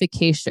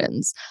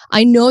qualifications?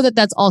 I know that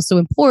that's also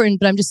important,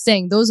 but I'm just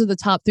saying those are the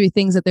top three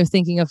things that they're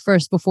thinking of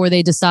first before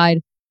they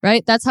decide,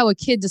 right? That's how a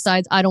kid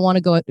decides, I don't want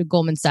to go to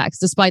Goldman Sachs,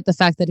 despite the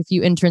fact that if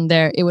you intern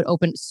there, it would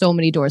open so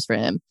many doors for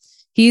him.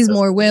 He's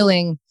more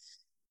willing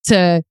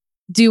to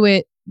do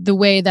it the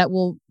way that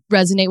will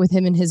resonate with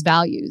him and his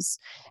values.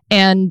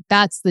 And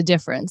that's the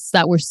difference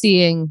that we're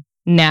seeing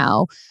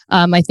now.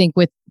 I think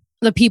with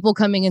the people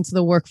coming into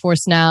the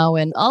workforce now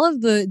and all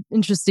of the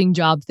interesting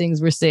job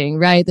things we're seeing,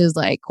 right? There's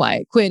like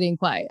quiet quitting,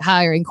 quiet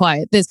hiring,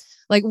 quiet this,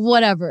 like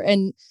whatever.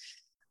 And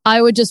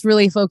I would just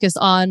really focus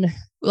on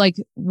like,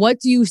 what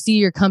do you see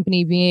your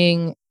company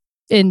being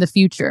in the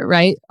future,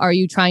 right? Are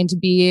you trying to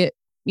be,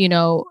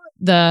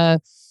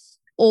 the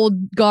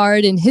old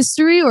guard in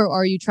history, or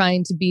are you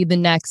trying to be the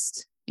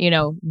next,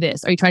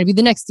 this? Are you trying to be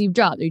the next Steve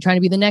Jobs? Are you trying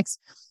to be the next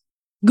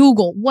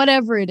Google?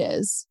 Whatever it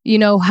is,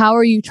 how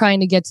are you trying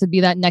to get to be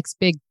that next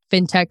big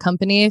fintech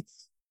company?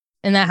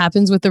 And that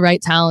happens with the right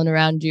talent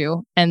around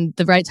you. And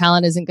the right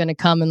talent isn't going to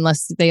come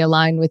unless they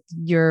align with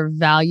your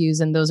values,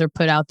 and those are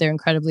put out there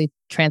incredibly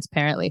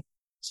transparently.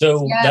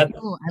 So I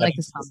like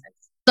this comment.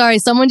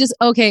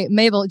 Sorry,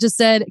 Mabel just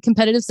said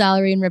competitive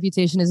salary and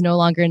reputation is no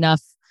longer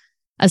enough.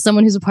 As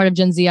someone who's a part of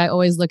Gen Z, I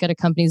always look at a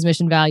company's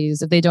mission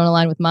values. If they don't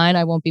align with mine,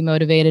 I won't be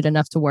motivated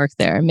enough to work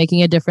there.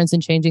 Making a difference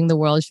and changing the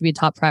world should be a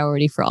top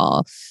priority for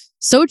all.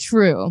 So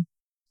true.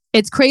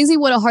 It's crazy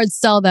what a hard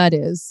sell that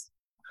is,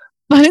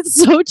 but it's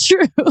so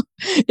true.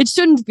 It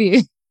shouldn't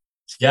be.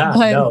 Yeah,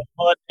 no.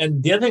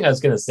 And the other thing I was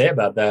going to say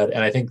about that,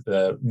 and I think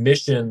the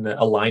mission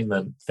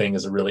alignment thing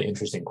is a really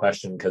interesting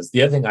question, because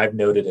the other thing I've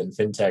noted in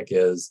fintech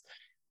is,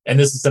 and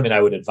this is something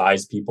I would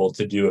advise people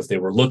to do if they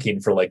were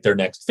looking for like their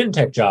next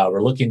fintech job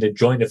or looking to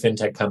join a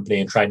fintech company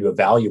and trying to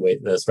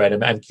evaluate this, right?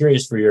 I'm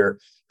curious for your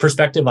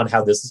perspective on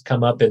how this has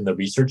come up in the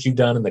research you've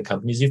done and the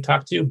companies you've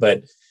talked to. But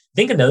I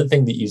think another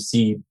thing that you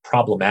see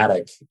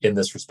problematic in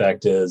this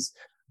respect is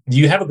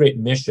you have a great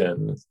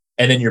mission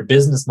and then your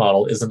business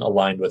model isn't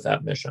aligned with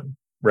that mission,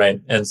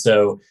 right? And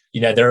so,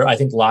 there are, I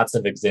think, lots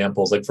of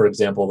examples, like, for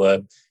example,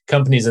 the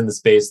companies in the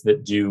space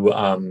that do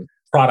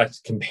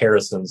product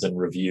comparisons and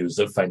reviews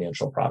of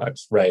financial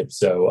products, right?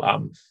 So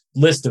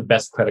list of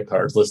best credit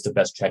cards, list of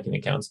best checking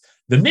accounts.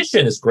 The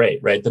mission is great,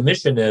 right? The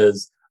mission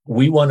is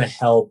we want to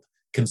help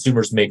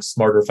consumers make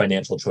smarter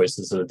financial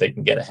choices so that they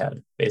can get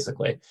ahead,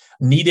 basically.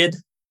 Needed,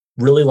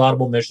 really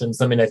laudable mission,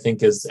 something I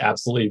think is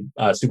absolutely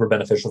super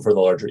beneficial for the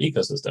larger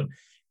ecosystem.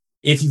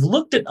 If you've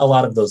looked at a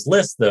lot of those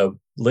lists, though,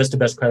 list of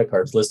best credit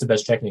cards, list of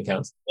best checking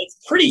accounts, it's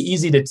pretty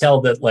easy to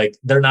tell that like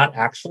they're not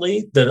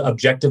actually the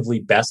objectively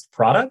best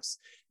products,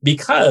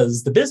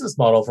 because the business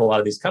model for a lot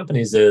of these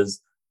companies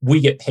is we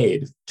get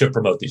paid to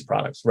promote these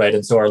products, right?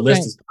 And so our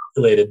list is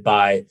populated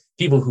by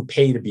people who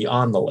pay to be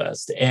on the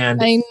list.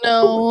 And I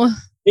know.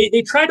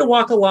 They try to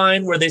walk a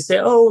line where they say,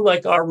 oh,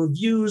 like our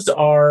reviews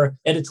are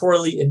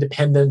editorially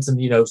independent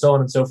and, so on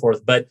and so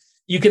forth. But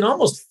you can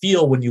almost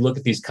feel when you look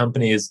at these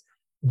companies,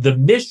 the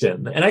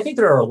mission. And I think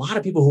there are a lot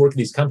of people who work at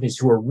these companies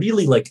who are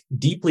really like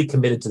deeply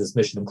committed to this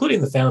mission,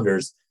 including the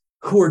founders,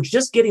 who are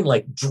just getting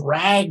like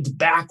dragged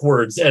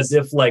backwards as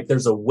if like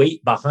there's a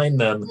weight behind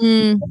them.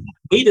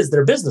 Weight is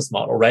their business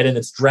model, right? And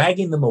it's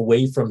dragging them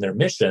away from their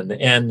mission.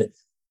 And,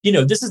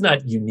 this is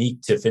not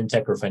unique to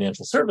fintech or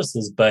financial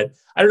services, but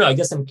I don't know, I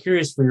guess I'm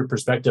curious for your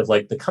perspective,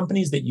 like the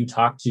companies that you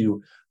talk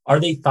to, are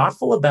they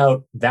thoughtful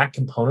about that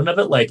component of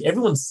it? Like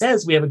everyone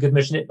says we have a good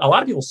mission. A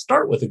lot of people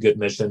start with a good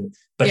mission,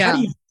 but how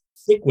do you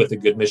stick with a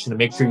good mission to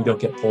make sure you don't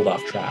get pulled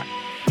off track?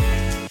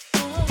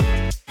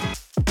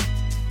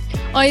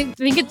 I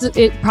think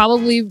it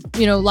probably,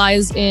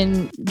 lies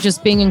in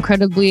just being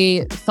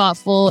incredibly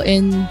thoughtful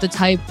in the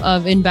type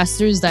of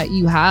investors that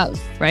you have,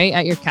 right,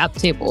 at your cap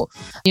table.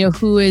 What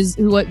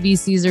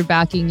VCs are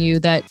backing you,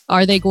 that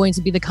are they going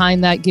to be the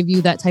kind that give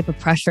you that type of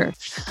pressure,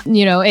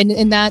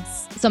 and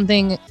that's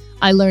something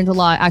I learned a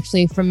lot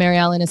actually from Mary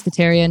Ellen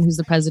Iskatarian, who's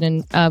the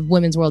president of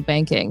Women's World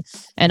Banking.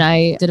 And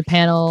I did a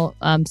panel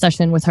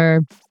session with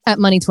her at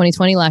Money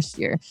 2020 last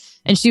year.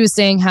 And she was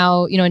saying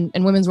how,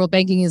 and Women's World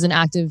Banking is an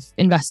active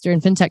investor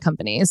in fintech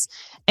companies.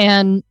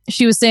 And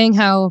she was saying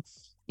how,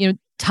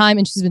 time,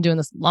 and she's been doing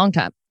this a long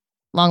time.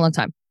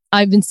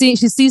 She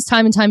sees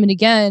time and time and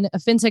again, a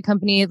fintech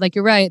company, like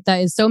you're right, that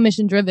is so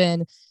mission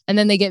driven, and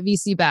then they get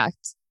VC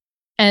backed.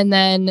 And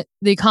then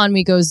the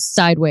economy goes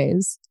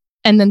sideways,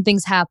 and then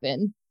things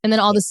happen. And then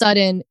all of a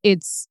sudden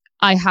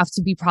I have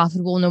to be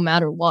profitable no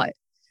matter what.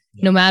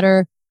 No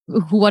matter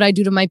what I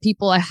do to my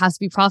people, I have to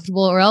be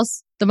profitable, or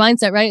else the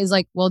mindset, right, is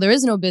like, well, there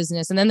is no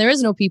business, and then there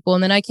is no people,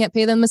 and then I can't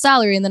pay them a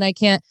salary, and then I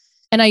can't.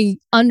 And I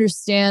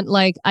understand,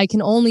 like, I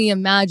can only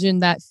imagine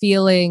that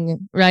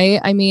feeling, right?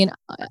 I mean,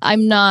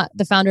 I'm not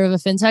the founder of a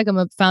fintech. I'm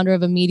a founder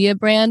of a media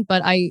brand,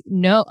 but I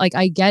know, like,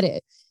 I get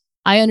it.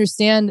 I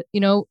understand,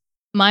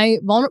 my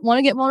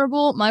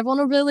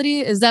vulnerability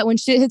is that when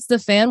shit hits the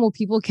fan, will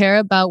people care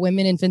about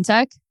women in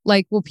fintech?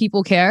 Like, will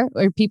people care?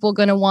 Are people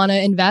going to want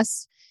to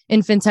invest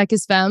in fintech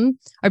as femme?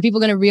 Are people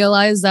going to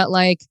realize that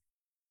like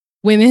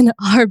women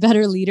are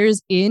better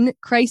leaders in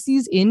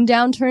crises, in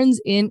downturns,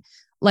 and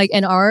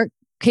are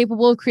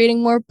capable of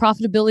creating more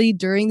profitability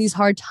during these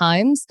hard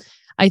times?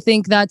 I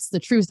think that's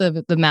the truth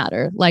of the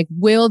matter. Like,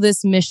 will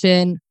this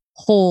mission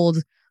hold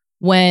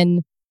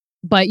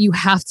but you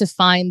have to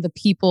find the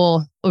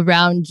people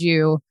around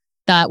you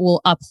that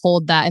will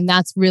uphold that. And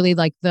that's really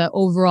like the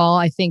overall,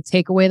 I think,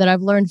 takeaway that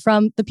I've learned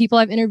from the people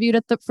I've interviewed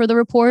for the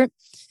report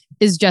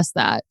is just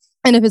that.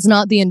 And if it's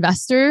not the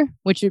investor,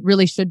 which it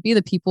really should be,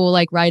 the people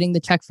like writing the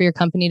check for your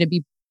company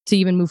to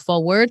even move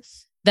forward,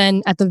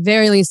 then at the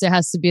very least, it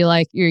has to be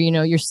like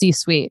your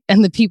C-suite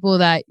and the people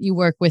that you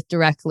work with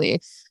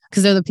directly.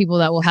 because they're the people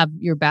that will have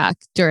your back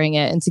during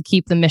it and to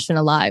keep the mission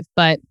alive.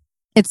 But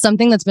it's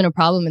something that's been a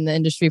problem in the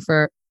industry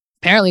for,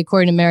 apparently,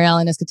 according to Mary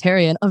Ellen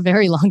Escatarian, a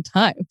very long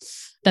time,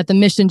 that the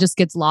mission just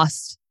gets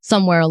lost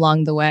somewhere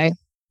along the way.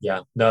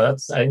 Yeah, no,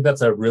 I think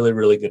that's a really,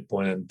 really good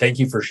point. And thank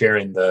you for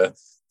sharing the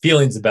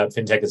feelings about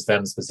FinTech as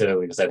Femme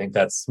specifically, because I think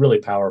that's really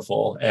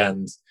powerful.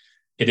 And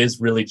it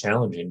is really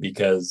challenging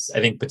because I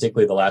think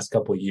particularly the last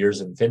couple of years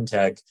in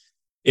FinTech,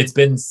 it's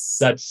been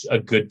such a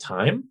good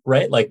time,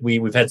 right? Like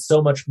we've had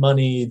so much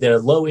money, there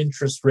are low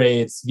interest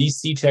rates,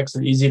 VC checks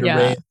are easy to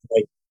raise.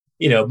 Like,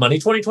 Money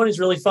 2020 is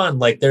really fun.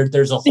 Like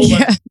there's a whole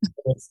bunch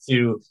of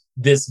to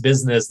this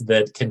business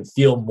that can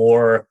feel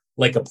more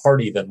like a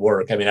party than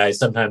work. I mean, I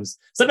sometimes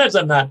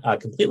I'm not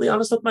completely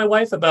honest with my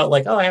wife about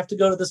like, oh, I have to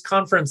go to this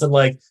conference and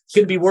like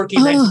going to be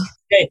working 90 hours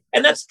a day.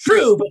 And that's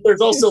true, but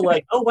there's also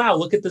like, oh wow,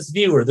 look at this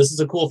view, or this is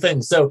a cool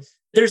thing. So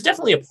there's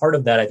definitely a part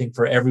of that, I think,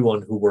 for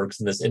everyone who works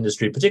in this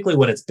industry, particularly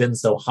when it's been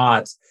so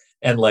hot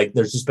and like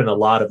there's just been a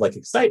lot of like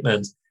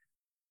excitement.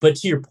 But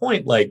to your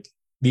point, like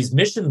these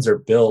missions are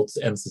built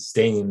and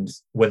sustained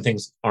when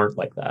things aren't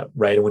like that,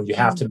 right? And when you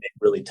have to make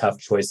really tough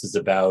choices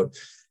about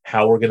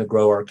how we're going to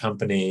grow our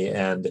company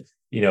and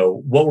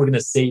what we're going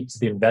to say to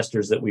the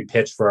investors that we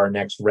pitch for our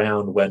next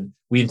round when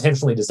we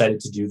intentionally decided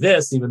to do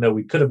this, even though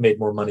we could have made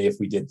more money if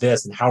we did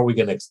this, and how are we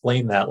going to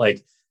explain that?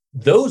 Like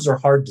those are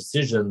hard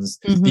decisions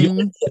that you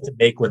have to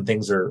make when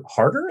things are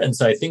harder. And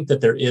so I think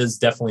that there is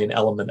definitely an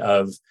element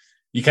of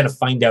you kind of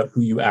find out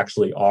who you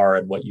actually are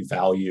and what you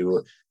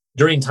value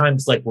during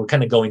times like we're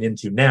kind of going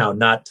into now,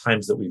 not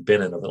times that we've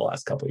been in over the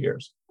last couple of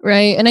years.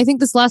 Right. And I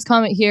think this last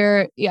comment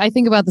here, I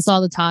think about this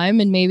all the time,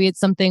 and maybe it's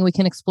something we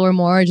can explore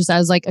more just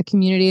as like a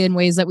community in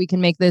ways that we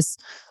can make this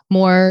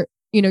more,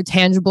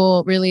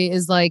 tangible. Really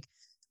is like,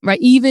 right.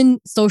 Even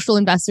social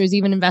investors,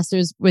 even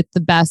investors with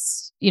the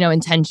best,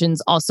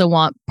 intentions also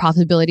want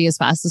profitability as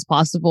fast as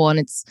possible. And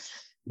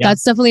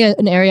that's definitely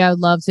an area I would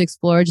love to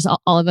explore, just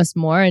all of us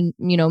more. And,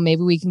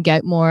 maybe we can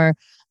get more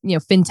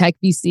FinTech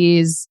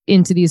VCs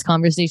into these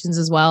conversations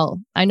as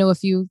well. I know a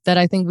few that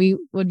I think we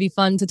would be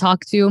fun to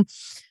talk to,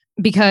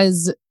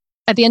 because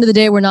at the end of the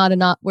day, we're not a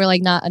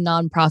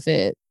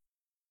nonprofit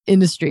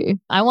industry.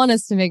 I want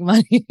us to make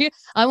money.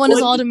 I want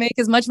us all to make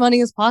as much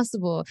money as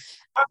possible.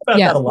 Talk about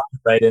that a lot,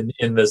 right?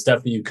 In the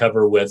stuff that you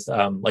cover with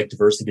like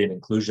diversity and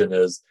inclusion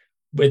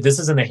but this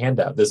isn't a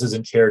handout. This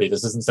isn't charity.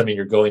 This isn't something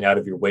you're going out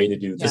of your way to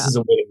do. This is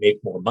a way to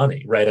make more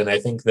money, right? And I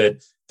think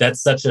that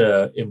that's such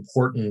a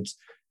important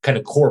kind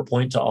of core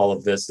point to all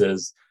of this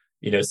is,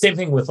 same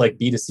thing with like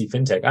B2C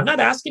FinTech. I'm not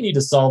asking you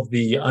to solve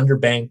the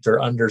underbanked or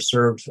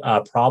underserved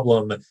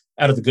problem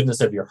out of the goodness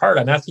of your heart.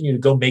 I'm asking you to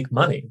go make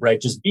money, right?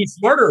 Just be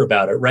smarter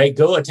about it, right?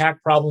 Go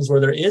attack problems where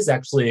there is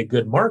actually a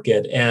good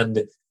market.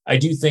 And I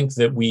do think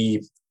that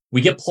we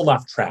get pulled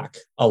off track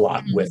a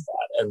lot with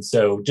that. And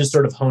so just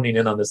sort of honing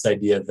in on this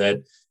idea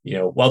that,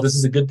 while this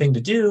is a good thing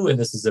to do, and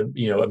this is a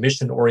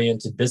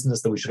mission-oriented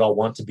business that we should all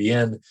want to be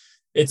in,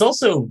 it's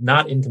also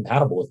not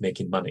incompatible with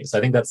making money. So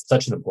I think that's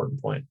such an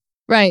important point.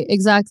 Right,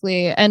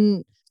 exactly.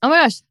 And oh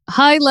my gosh,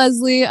 hi,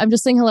 Leslie. I'm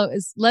just saying hello.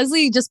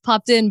 Leslie just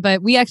popped in,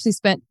 but we actually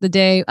spent the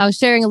day, I was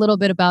sharing a little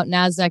bit about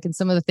NASDAQ and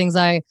some of the things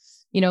I,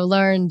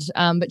 learned.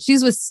 But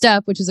she's with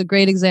Step, which is a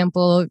great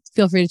example.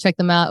 Feel free to check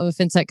them out, of a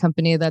FinTech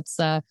company that's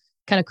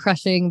kind of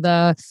crushing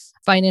the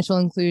financial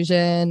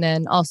inclusion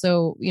and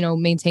also,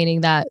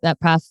 maintaining that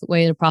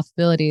pathway to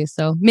profitability.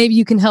 So maybe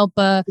you can help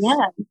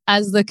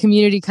as the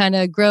community kind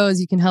of grows,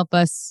 you can help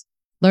us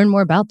learn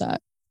more about that.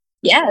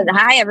 Yeah.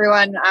 Hi,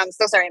 everyone. I'm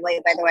so sorry I'm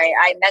late, by the way.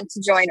 I meant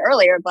to join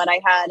earlier, but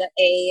I had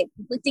a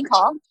conflicting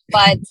call.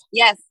 But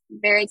yes,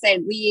 very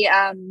excited. We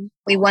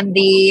won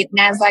the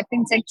NASDAQ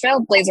FinTech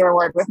Trailblazer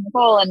Award with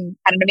Nicole and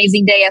had an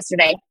amazing day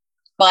yesterday.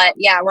 But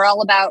yeah, we're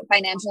all about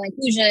financial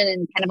inclusion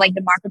and kind of like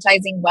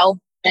democratizing wealth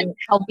and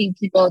helping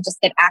people just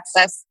get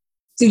access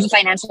to the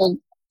financial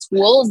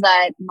tools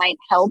that might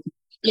help,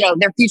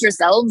 their future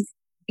selves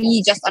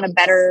be just on a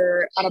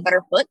better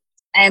foot.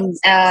 And,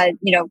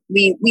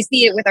 we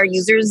see it with our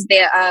users.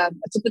 A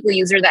typical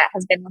user that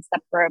has been with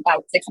Step for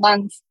about 6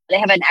 months, they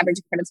have an average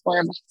credit score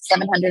of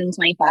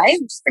 725,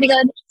 which is pretty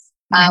good.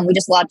 We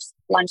just launched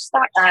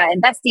stock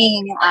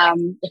investing.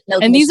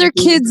 And these are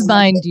kids,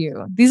 mind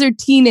you. These are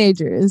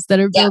teenagers that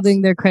are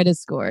building their credit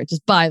score.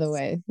 Just by the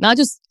way, not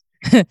just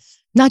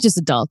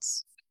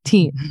adults,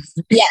 teens.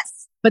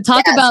 Yes. But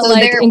talk about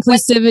like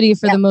inclusivity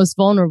for the most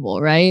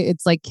vulnerable, right?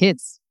 It's like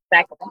kids.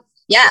 Exactly.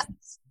 Yeah.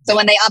 So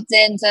when they opt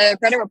into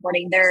credit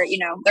reporting, they're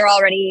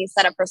already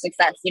set up for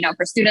success,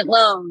 for student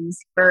loans,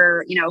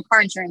 for,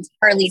 car insurance,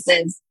 car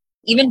leases,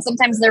 even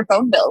sometimes their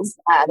phone bills.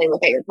 They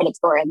look at your credit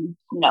score and,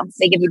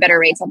 they give you better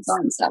rates on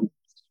phone. So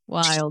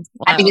wild.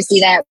 Happy to see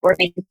that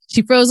working.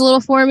 She froze a little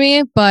for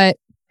me, but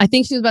I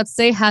think she was about to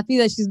say happy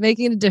that she's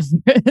making a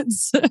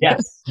difference.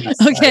 Yes.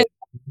 Okay.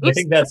 I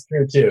think that's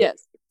true too.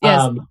 Yes.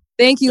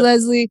 Thank you,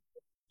 Leslie.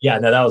 Yeah,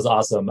 no, that was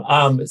awesome.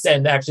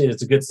 And actually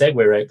it's a good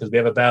segue, right? Because we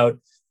have about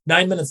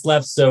 9 minutes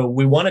left. So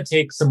we want to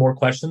take some more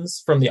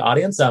questions from the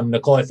audience.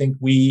 Nicole, I think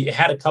we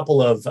had a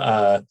couple of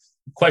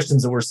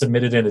questions that were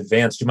submitted in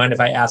advance. Do you mind if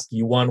I ask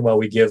you one while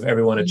we give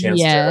everyone a chance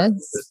to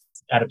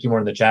add a few more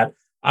in the chat?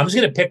 I'm just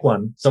going to pick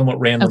one somewhat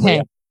randomly.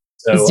 Okay.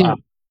 So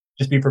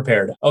just be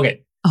prepared.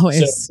 Okay.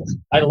 Always. So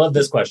I love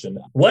this question.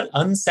 What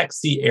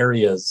unsexy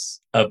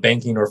areas of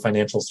banking or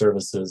financial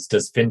services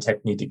does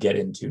fintech need to get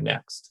into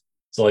next?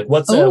 So like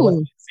what's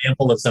an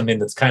example of something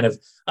that's kind of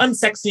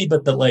unsexy,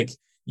 but that like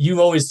you've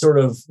always sort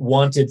of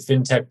wanted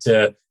fintech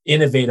to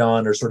innovate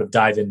on or sort of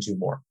dive into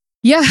more?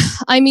 Yeah,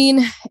 I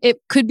mean, it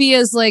could be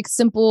as like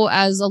simple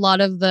as a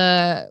lot of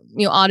the,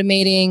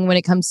 automating when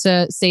it comes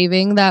to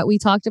saving that we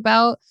talked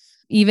about.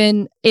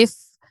 Even if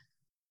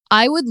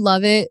I would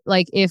love it,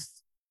 like if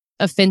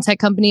a fintech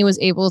company was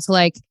able to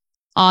like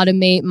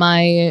automate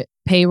my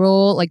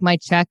payroll, like my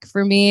check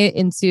for me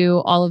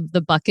into all of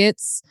the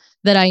buckets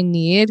that I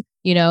need.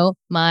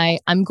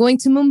 I'm going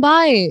to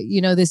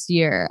Mumbai, this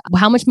year.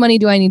 How much money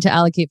do I need to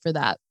allocate for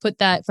that? Put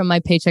that from my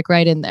paycheck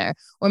right in there,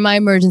 or my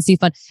emergency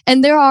fund.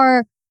 And there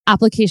are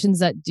applications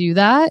that do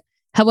that.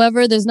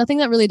 However, there's nothing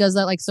that really does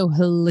that like so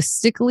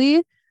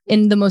holistically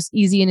in the most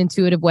easy and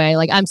intuitive way.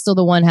 Like I'm still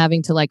the one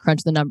having to like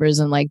crunch the numbers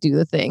and like do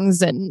the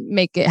things and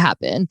make it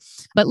happen.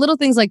 But little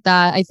things like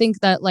that, I think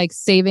that like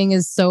saving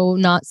is so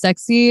not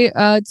sexy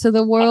to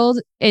the world.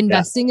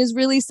 Investing is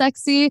really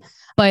sexy.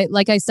 But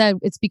like I said,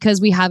 it's because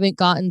we haven't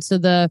gotten to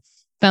the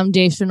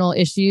foundational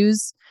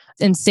issues,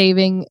 and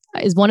saving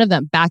is one of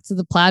them. Back to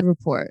the Plaid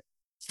report.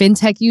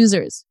 Fintech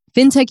users,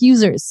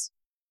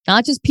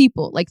 not just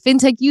people, like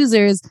fintech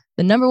users,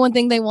 the number one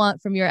thing they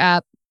want from your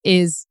app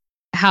is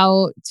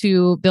how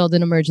to build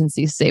an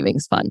emergency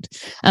savings fund.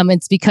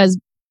 It's because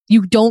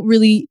you don't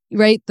really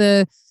write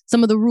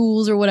some of the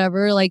rules or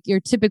whatever. Like you're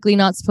typically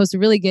not supposed to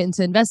really get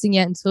into investing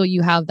yet until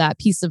you have that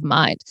peace of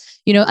mind.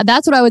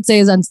 That's what I would say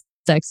is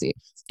unsexy.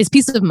 Is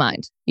peace of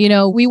mind.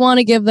 We want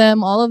to give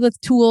them all of the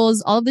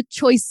tools, all of the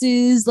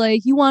choices.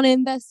 Like you want to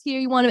invest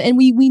here, and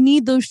we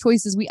need those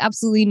choices. We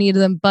absolutely need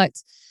them.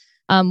 But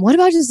what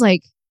about just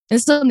like, and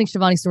this is something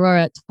Shivani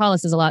Sorora Tala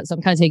says a lot, so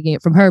I'm kind of taking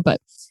it from her, but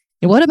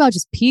what about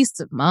just peace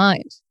of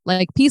mind?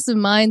 Like peace of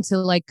mind to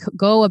like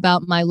go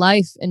about my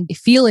life and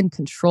feel in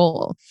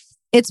control.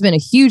 It's been a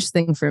huge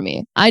thing for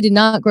me. I did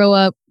not grow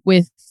up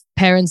with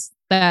parents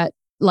that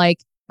like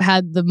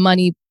had the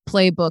money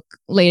playbook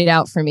laid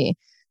out for me.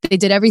 They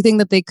did everything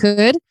that they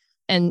could,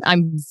 and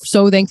I'm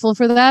so thankful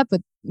for that. But,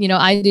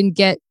 I didn't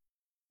get,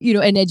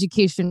 an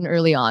education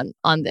early on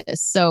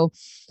this. So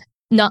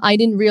I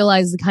didn't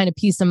realize the kind of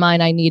peace of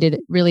mind I needed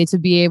really to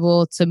be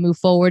able to move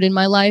forward in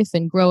my life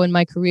and grow in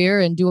my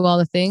career and do all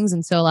the things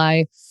until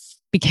I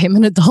became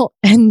an adult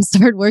and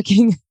started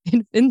working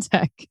in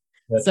fintech.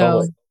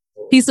 So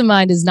peace of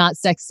mind is not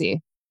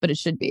sexy, but it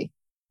should be.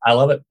 I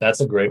love it.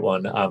 That's a great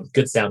one.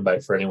 Good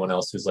soundbite for anyone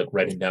else who's like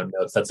writing down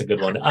notes. That's a good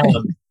one.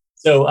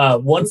 So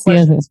one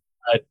question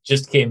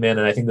just came in,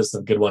 and I think this is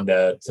a good one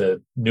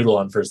to noodle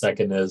on for a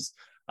second is,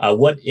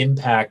 what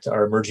impact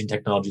are emerging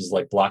technologies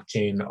like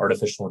blockchain,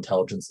 artificial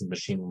intelligence, and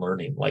machine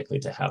learning likely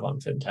to have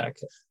on fintech?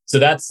 So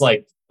that's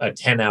like a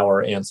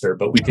 10-hour answer,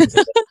 but we can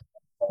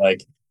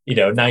like,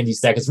 90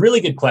 seconds.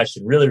 Really good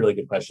question. Really, really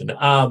good question.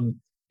 I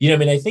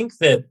think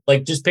that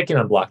like just picking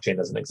on blockchain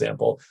as an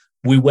example,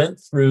 we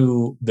went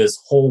through this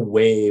whole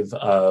wave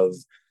of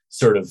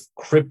sort of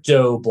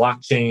crypto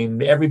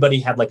blockchain. Everybody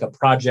had like a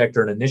project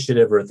or an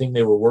initiative or a thing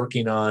they were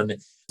working on.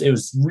 It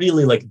was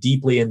really like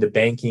deeply into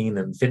banking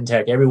and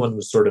fintech. Everyone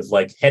was sort of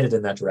like headed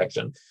in that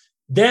direction.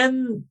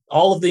 Then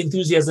all of the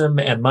enthusiasm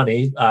and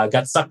money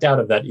got sucked out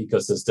of that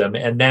ecosystem.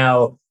 And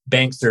now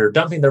banks are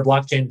dumping their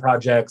blockchain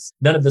projects.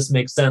 None of this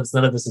makes sense.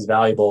 None of this is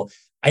valuable.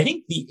 I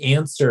think the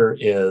answer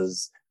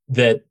is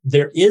that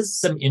there is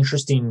some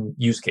interesting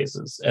use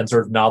cases and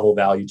sort of novel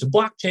value to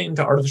blockchain,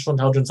 to artificial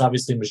intelligence,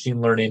 obviously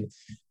machine learning.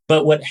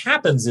 But what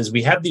happens is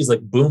we have these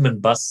like boom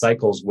and bust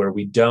cycles where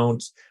we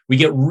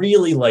get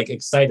really like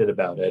excited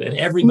about it. And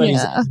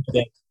everybody's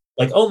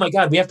like, oh my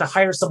God, we have to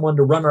hire someone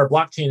to run our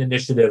blockchain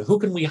initiative. Who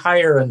can we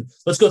hire? And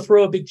let's go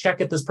throw a big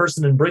check at this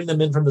person and bring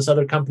them in from this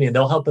other company and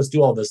they'll help us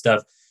do all this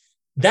stuff.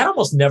 That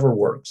almost never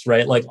works,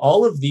 right? Like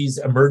all of these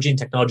emerging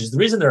technologies, the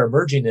reason they're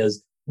emerging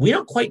is we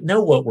don't quite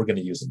know what we're going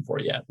to use them for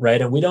yet,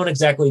 right? And we don't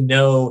exactly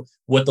know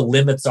what the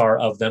limits are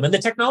of them. And the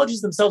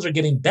technologies themselves are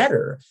getting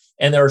better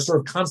and they're sort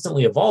of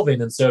constantly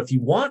evolving. And so if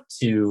you want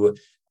to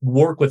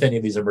work with any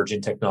of these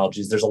emerging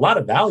technologies, there's a lot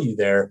of value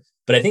there.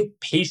 But I think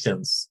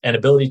patience and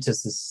ability to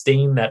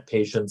sustain that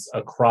patience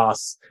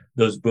across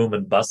those boom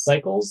and bust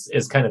cycles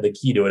is kind of the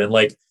key to it. And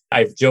like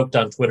I've joked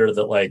on Twitter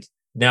that like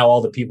now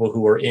all the people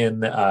who are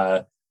in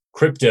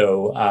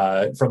crypto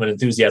from an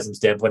enthusiasm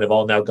standpoint have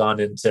all now gone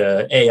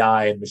into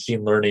AI and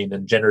machine learning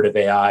and generative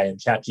AI and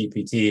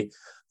ChatGPT.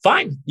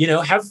 Fine,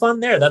 have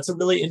fun there. That's a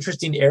really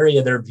interesting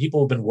area. There are people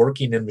who've been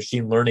working in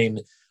machine learning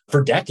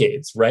for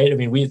decades, right? I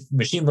mean,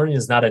 machine learning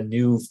is not a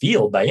new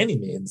field by any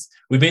means.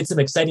 We've made some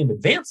exciting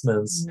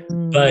advancements,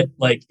 but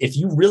like if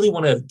you really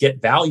want to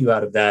get value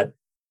out of that,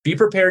 be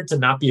prepared to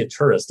not be a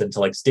tourist and to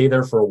like stay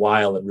there for a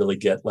while and really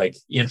get like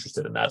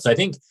interested in that. So I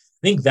think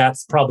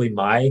that's probably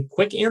my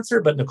quick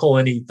answer. But Nicole,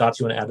 any thoughts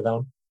you want to add to that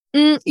one?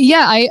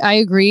 Yeah, I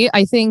agree.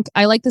 I think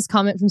I like this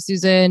comment from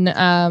Susan,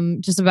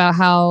 just about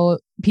how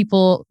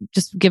people,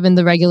 just given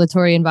the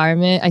regulatory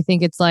environment, I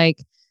think it's like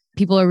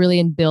people are really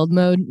in build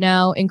mode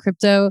now in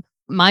crypto.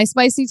 My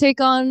spicy take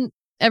on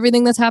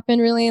everything that's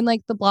happened really in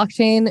like the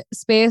blockchain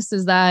space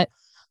is that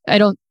I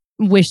don't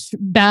wish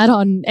bad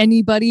on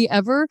anybody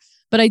ever,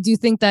 but I do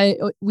think that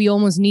we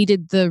almost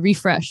needed the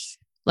refresh.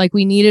 Like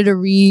we needed a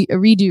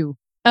redo.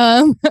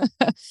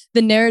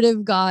 The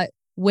narrative got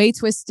way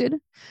twisted,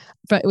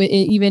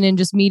 even in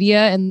just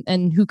media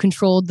and who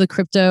controlled the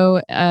crypto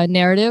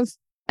narrative.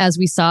 As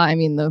we saw, I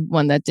mean, the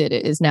one that did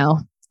it is now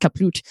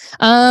kaput.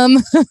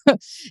 And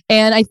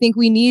I think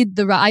we need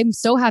I'm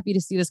so happy to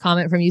see this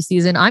comment from you,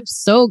 Susan. I'm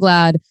so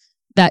glad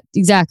that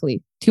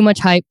exactly too much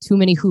hype, too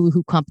many hula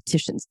hoop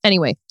competitions.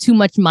 Anyway, too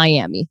much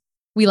Miami.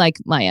 We like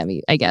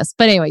Miami, I guess.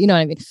 But anyway, you know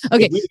what I mean?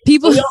 Okay,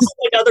 people. We also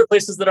like other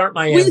places that aren't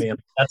Miami.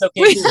 That's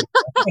okay too.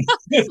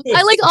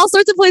 I like all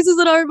sorts of places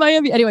that aren't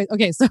Miami. Anyway,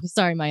 okay, so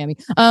sorry, Miami.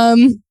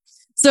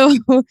 So,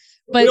 but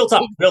real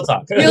talk. real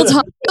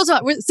talk.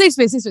 Safe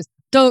space.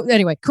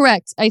 Anyway,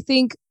 correct. I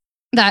think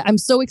that I'm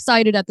so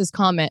excited at this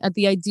comment, at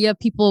the idea of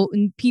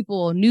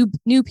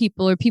new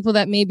people, or people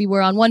that maybe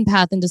were on one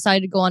path and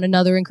decided to go on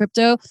another in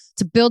crypto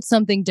to build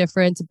something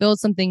different, to build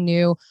something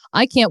new.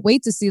 I can't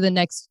wait to see the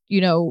next,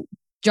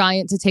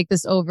 giant to take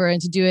this over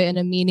and to do it in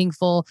a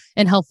meaningful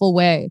and helpful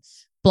way.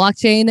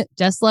 Blockchain,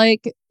 just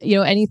like,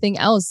 anything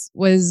else,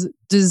 was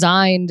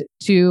designed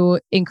to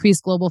increase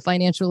global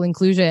financial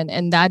inclusion.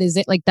 And that is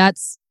it. Like,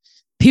 that's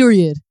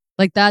period.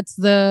 Like, that's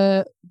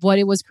what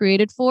it was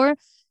created for.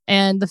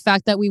 And the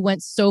fact that we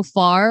went so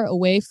far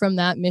away from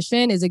that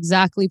mission is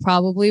exactly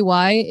probably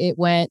why it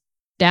went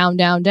down,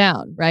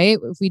 right?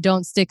 If we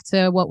don't stick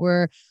to what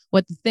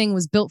the thing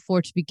was built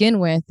for to begin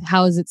with,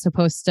 how is it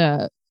supposed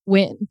to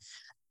win?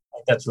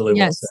 That's really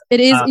well said. It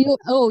is.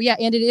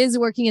 And it is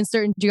working in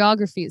certain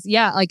geographies.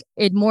 Yeah, like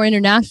in more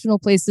international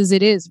places,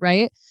 it is,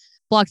 right?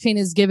 Blockchain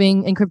is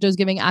giving, and crypto is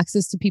giving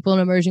access to people in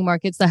emerging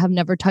markets that have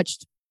never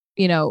touched,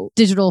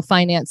 digital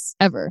finance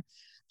ever.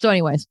 So,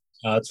 anyways,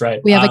 that's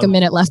right. We have like a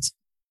minute left.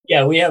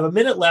 Yeah, we have a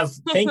minute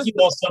left. Thank you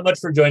all so much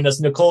for joining us.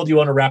 Nicole, do you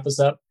want to wrap us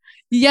up?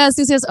 Yes.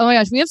 Oh my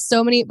gosh. We have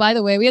so many, by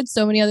the way, we had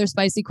so many other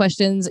spicy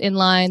questions in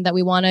line that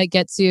we want to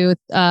get to,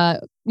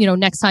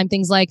 next time.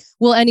 Things like,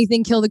 will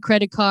anything kill the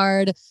credit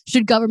card?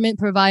 Should government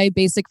provide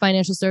basic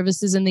financial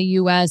services in the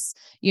US?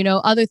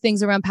 Other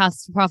things around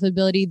paths to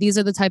profitability. These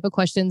are the type of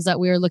questions that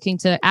we are looking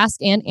to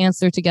ask and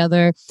answer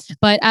together.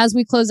 But as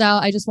we close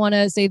out, I just want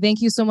to say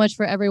thank you so much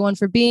for everyone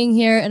for being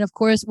here. And of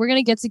course, we're going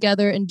to get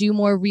together and do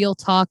more real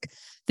talk,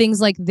 things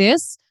like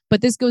this.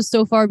 But this goes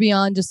so far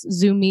beyond just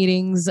Zoom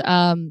meetings.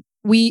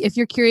 If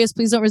you're curious,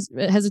 please don't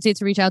hesitate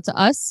to reach out to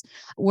us.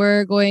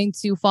 We're going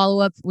to follow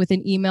up with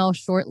an email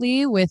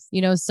shortly with,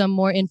 some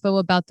more info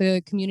about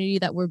the community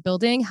that we're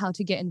building, how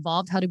to get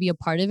involved, how to be a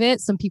part of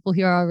it. Some people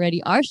here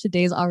already are.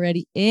 Shaday's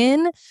already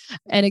in,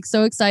 and it's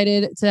so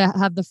excited to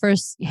have the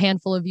first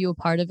handful of you a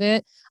part of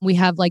it. We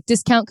have like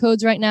discount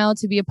codes right now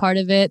to be a part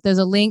of it. There's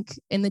a link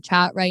in the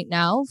chat right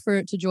now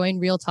to join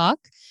Real Talk.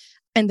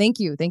 And thank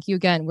you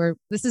again.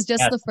 This is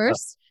just the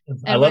first,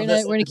 and we're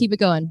gonna keep it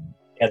going.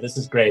 Yeah, this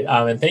is great.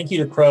 And thank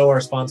you to Crow, our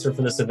sponsor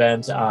for this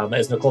event.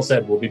 As Nicole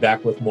said, we'll be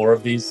back with more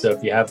of these. So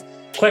if you have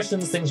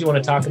questions, things you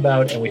want to talk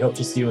about, and we hope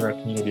to see you in our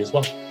community as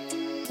well.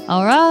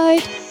 All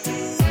right.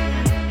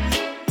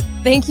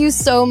 Thank you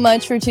so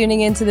much for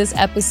tuning into this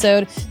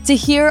episode. To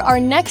hear our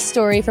next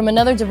story from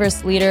another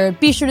diverse leader,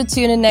 be sure to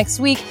tune in next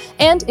week.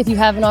 And if you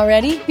haven't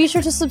already, be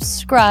sure to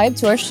subscribe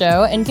to our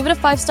show and give it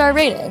a 5-star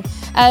rating,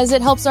 as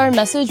it helps our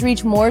message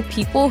reach more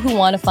people who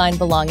want to find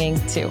belonging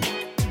too.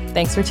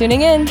 Thanks for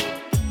tuning in.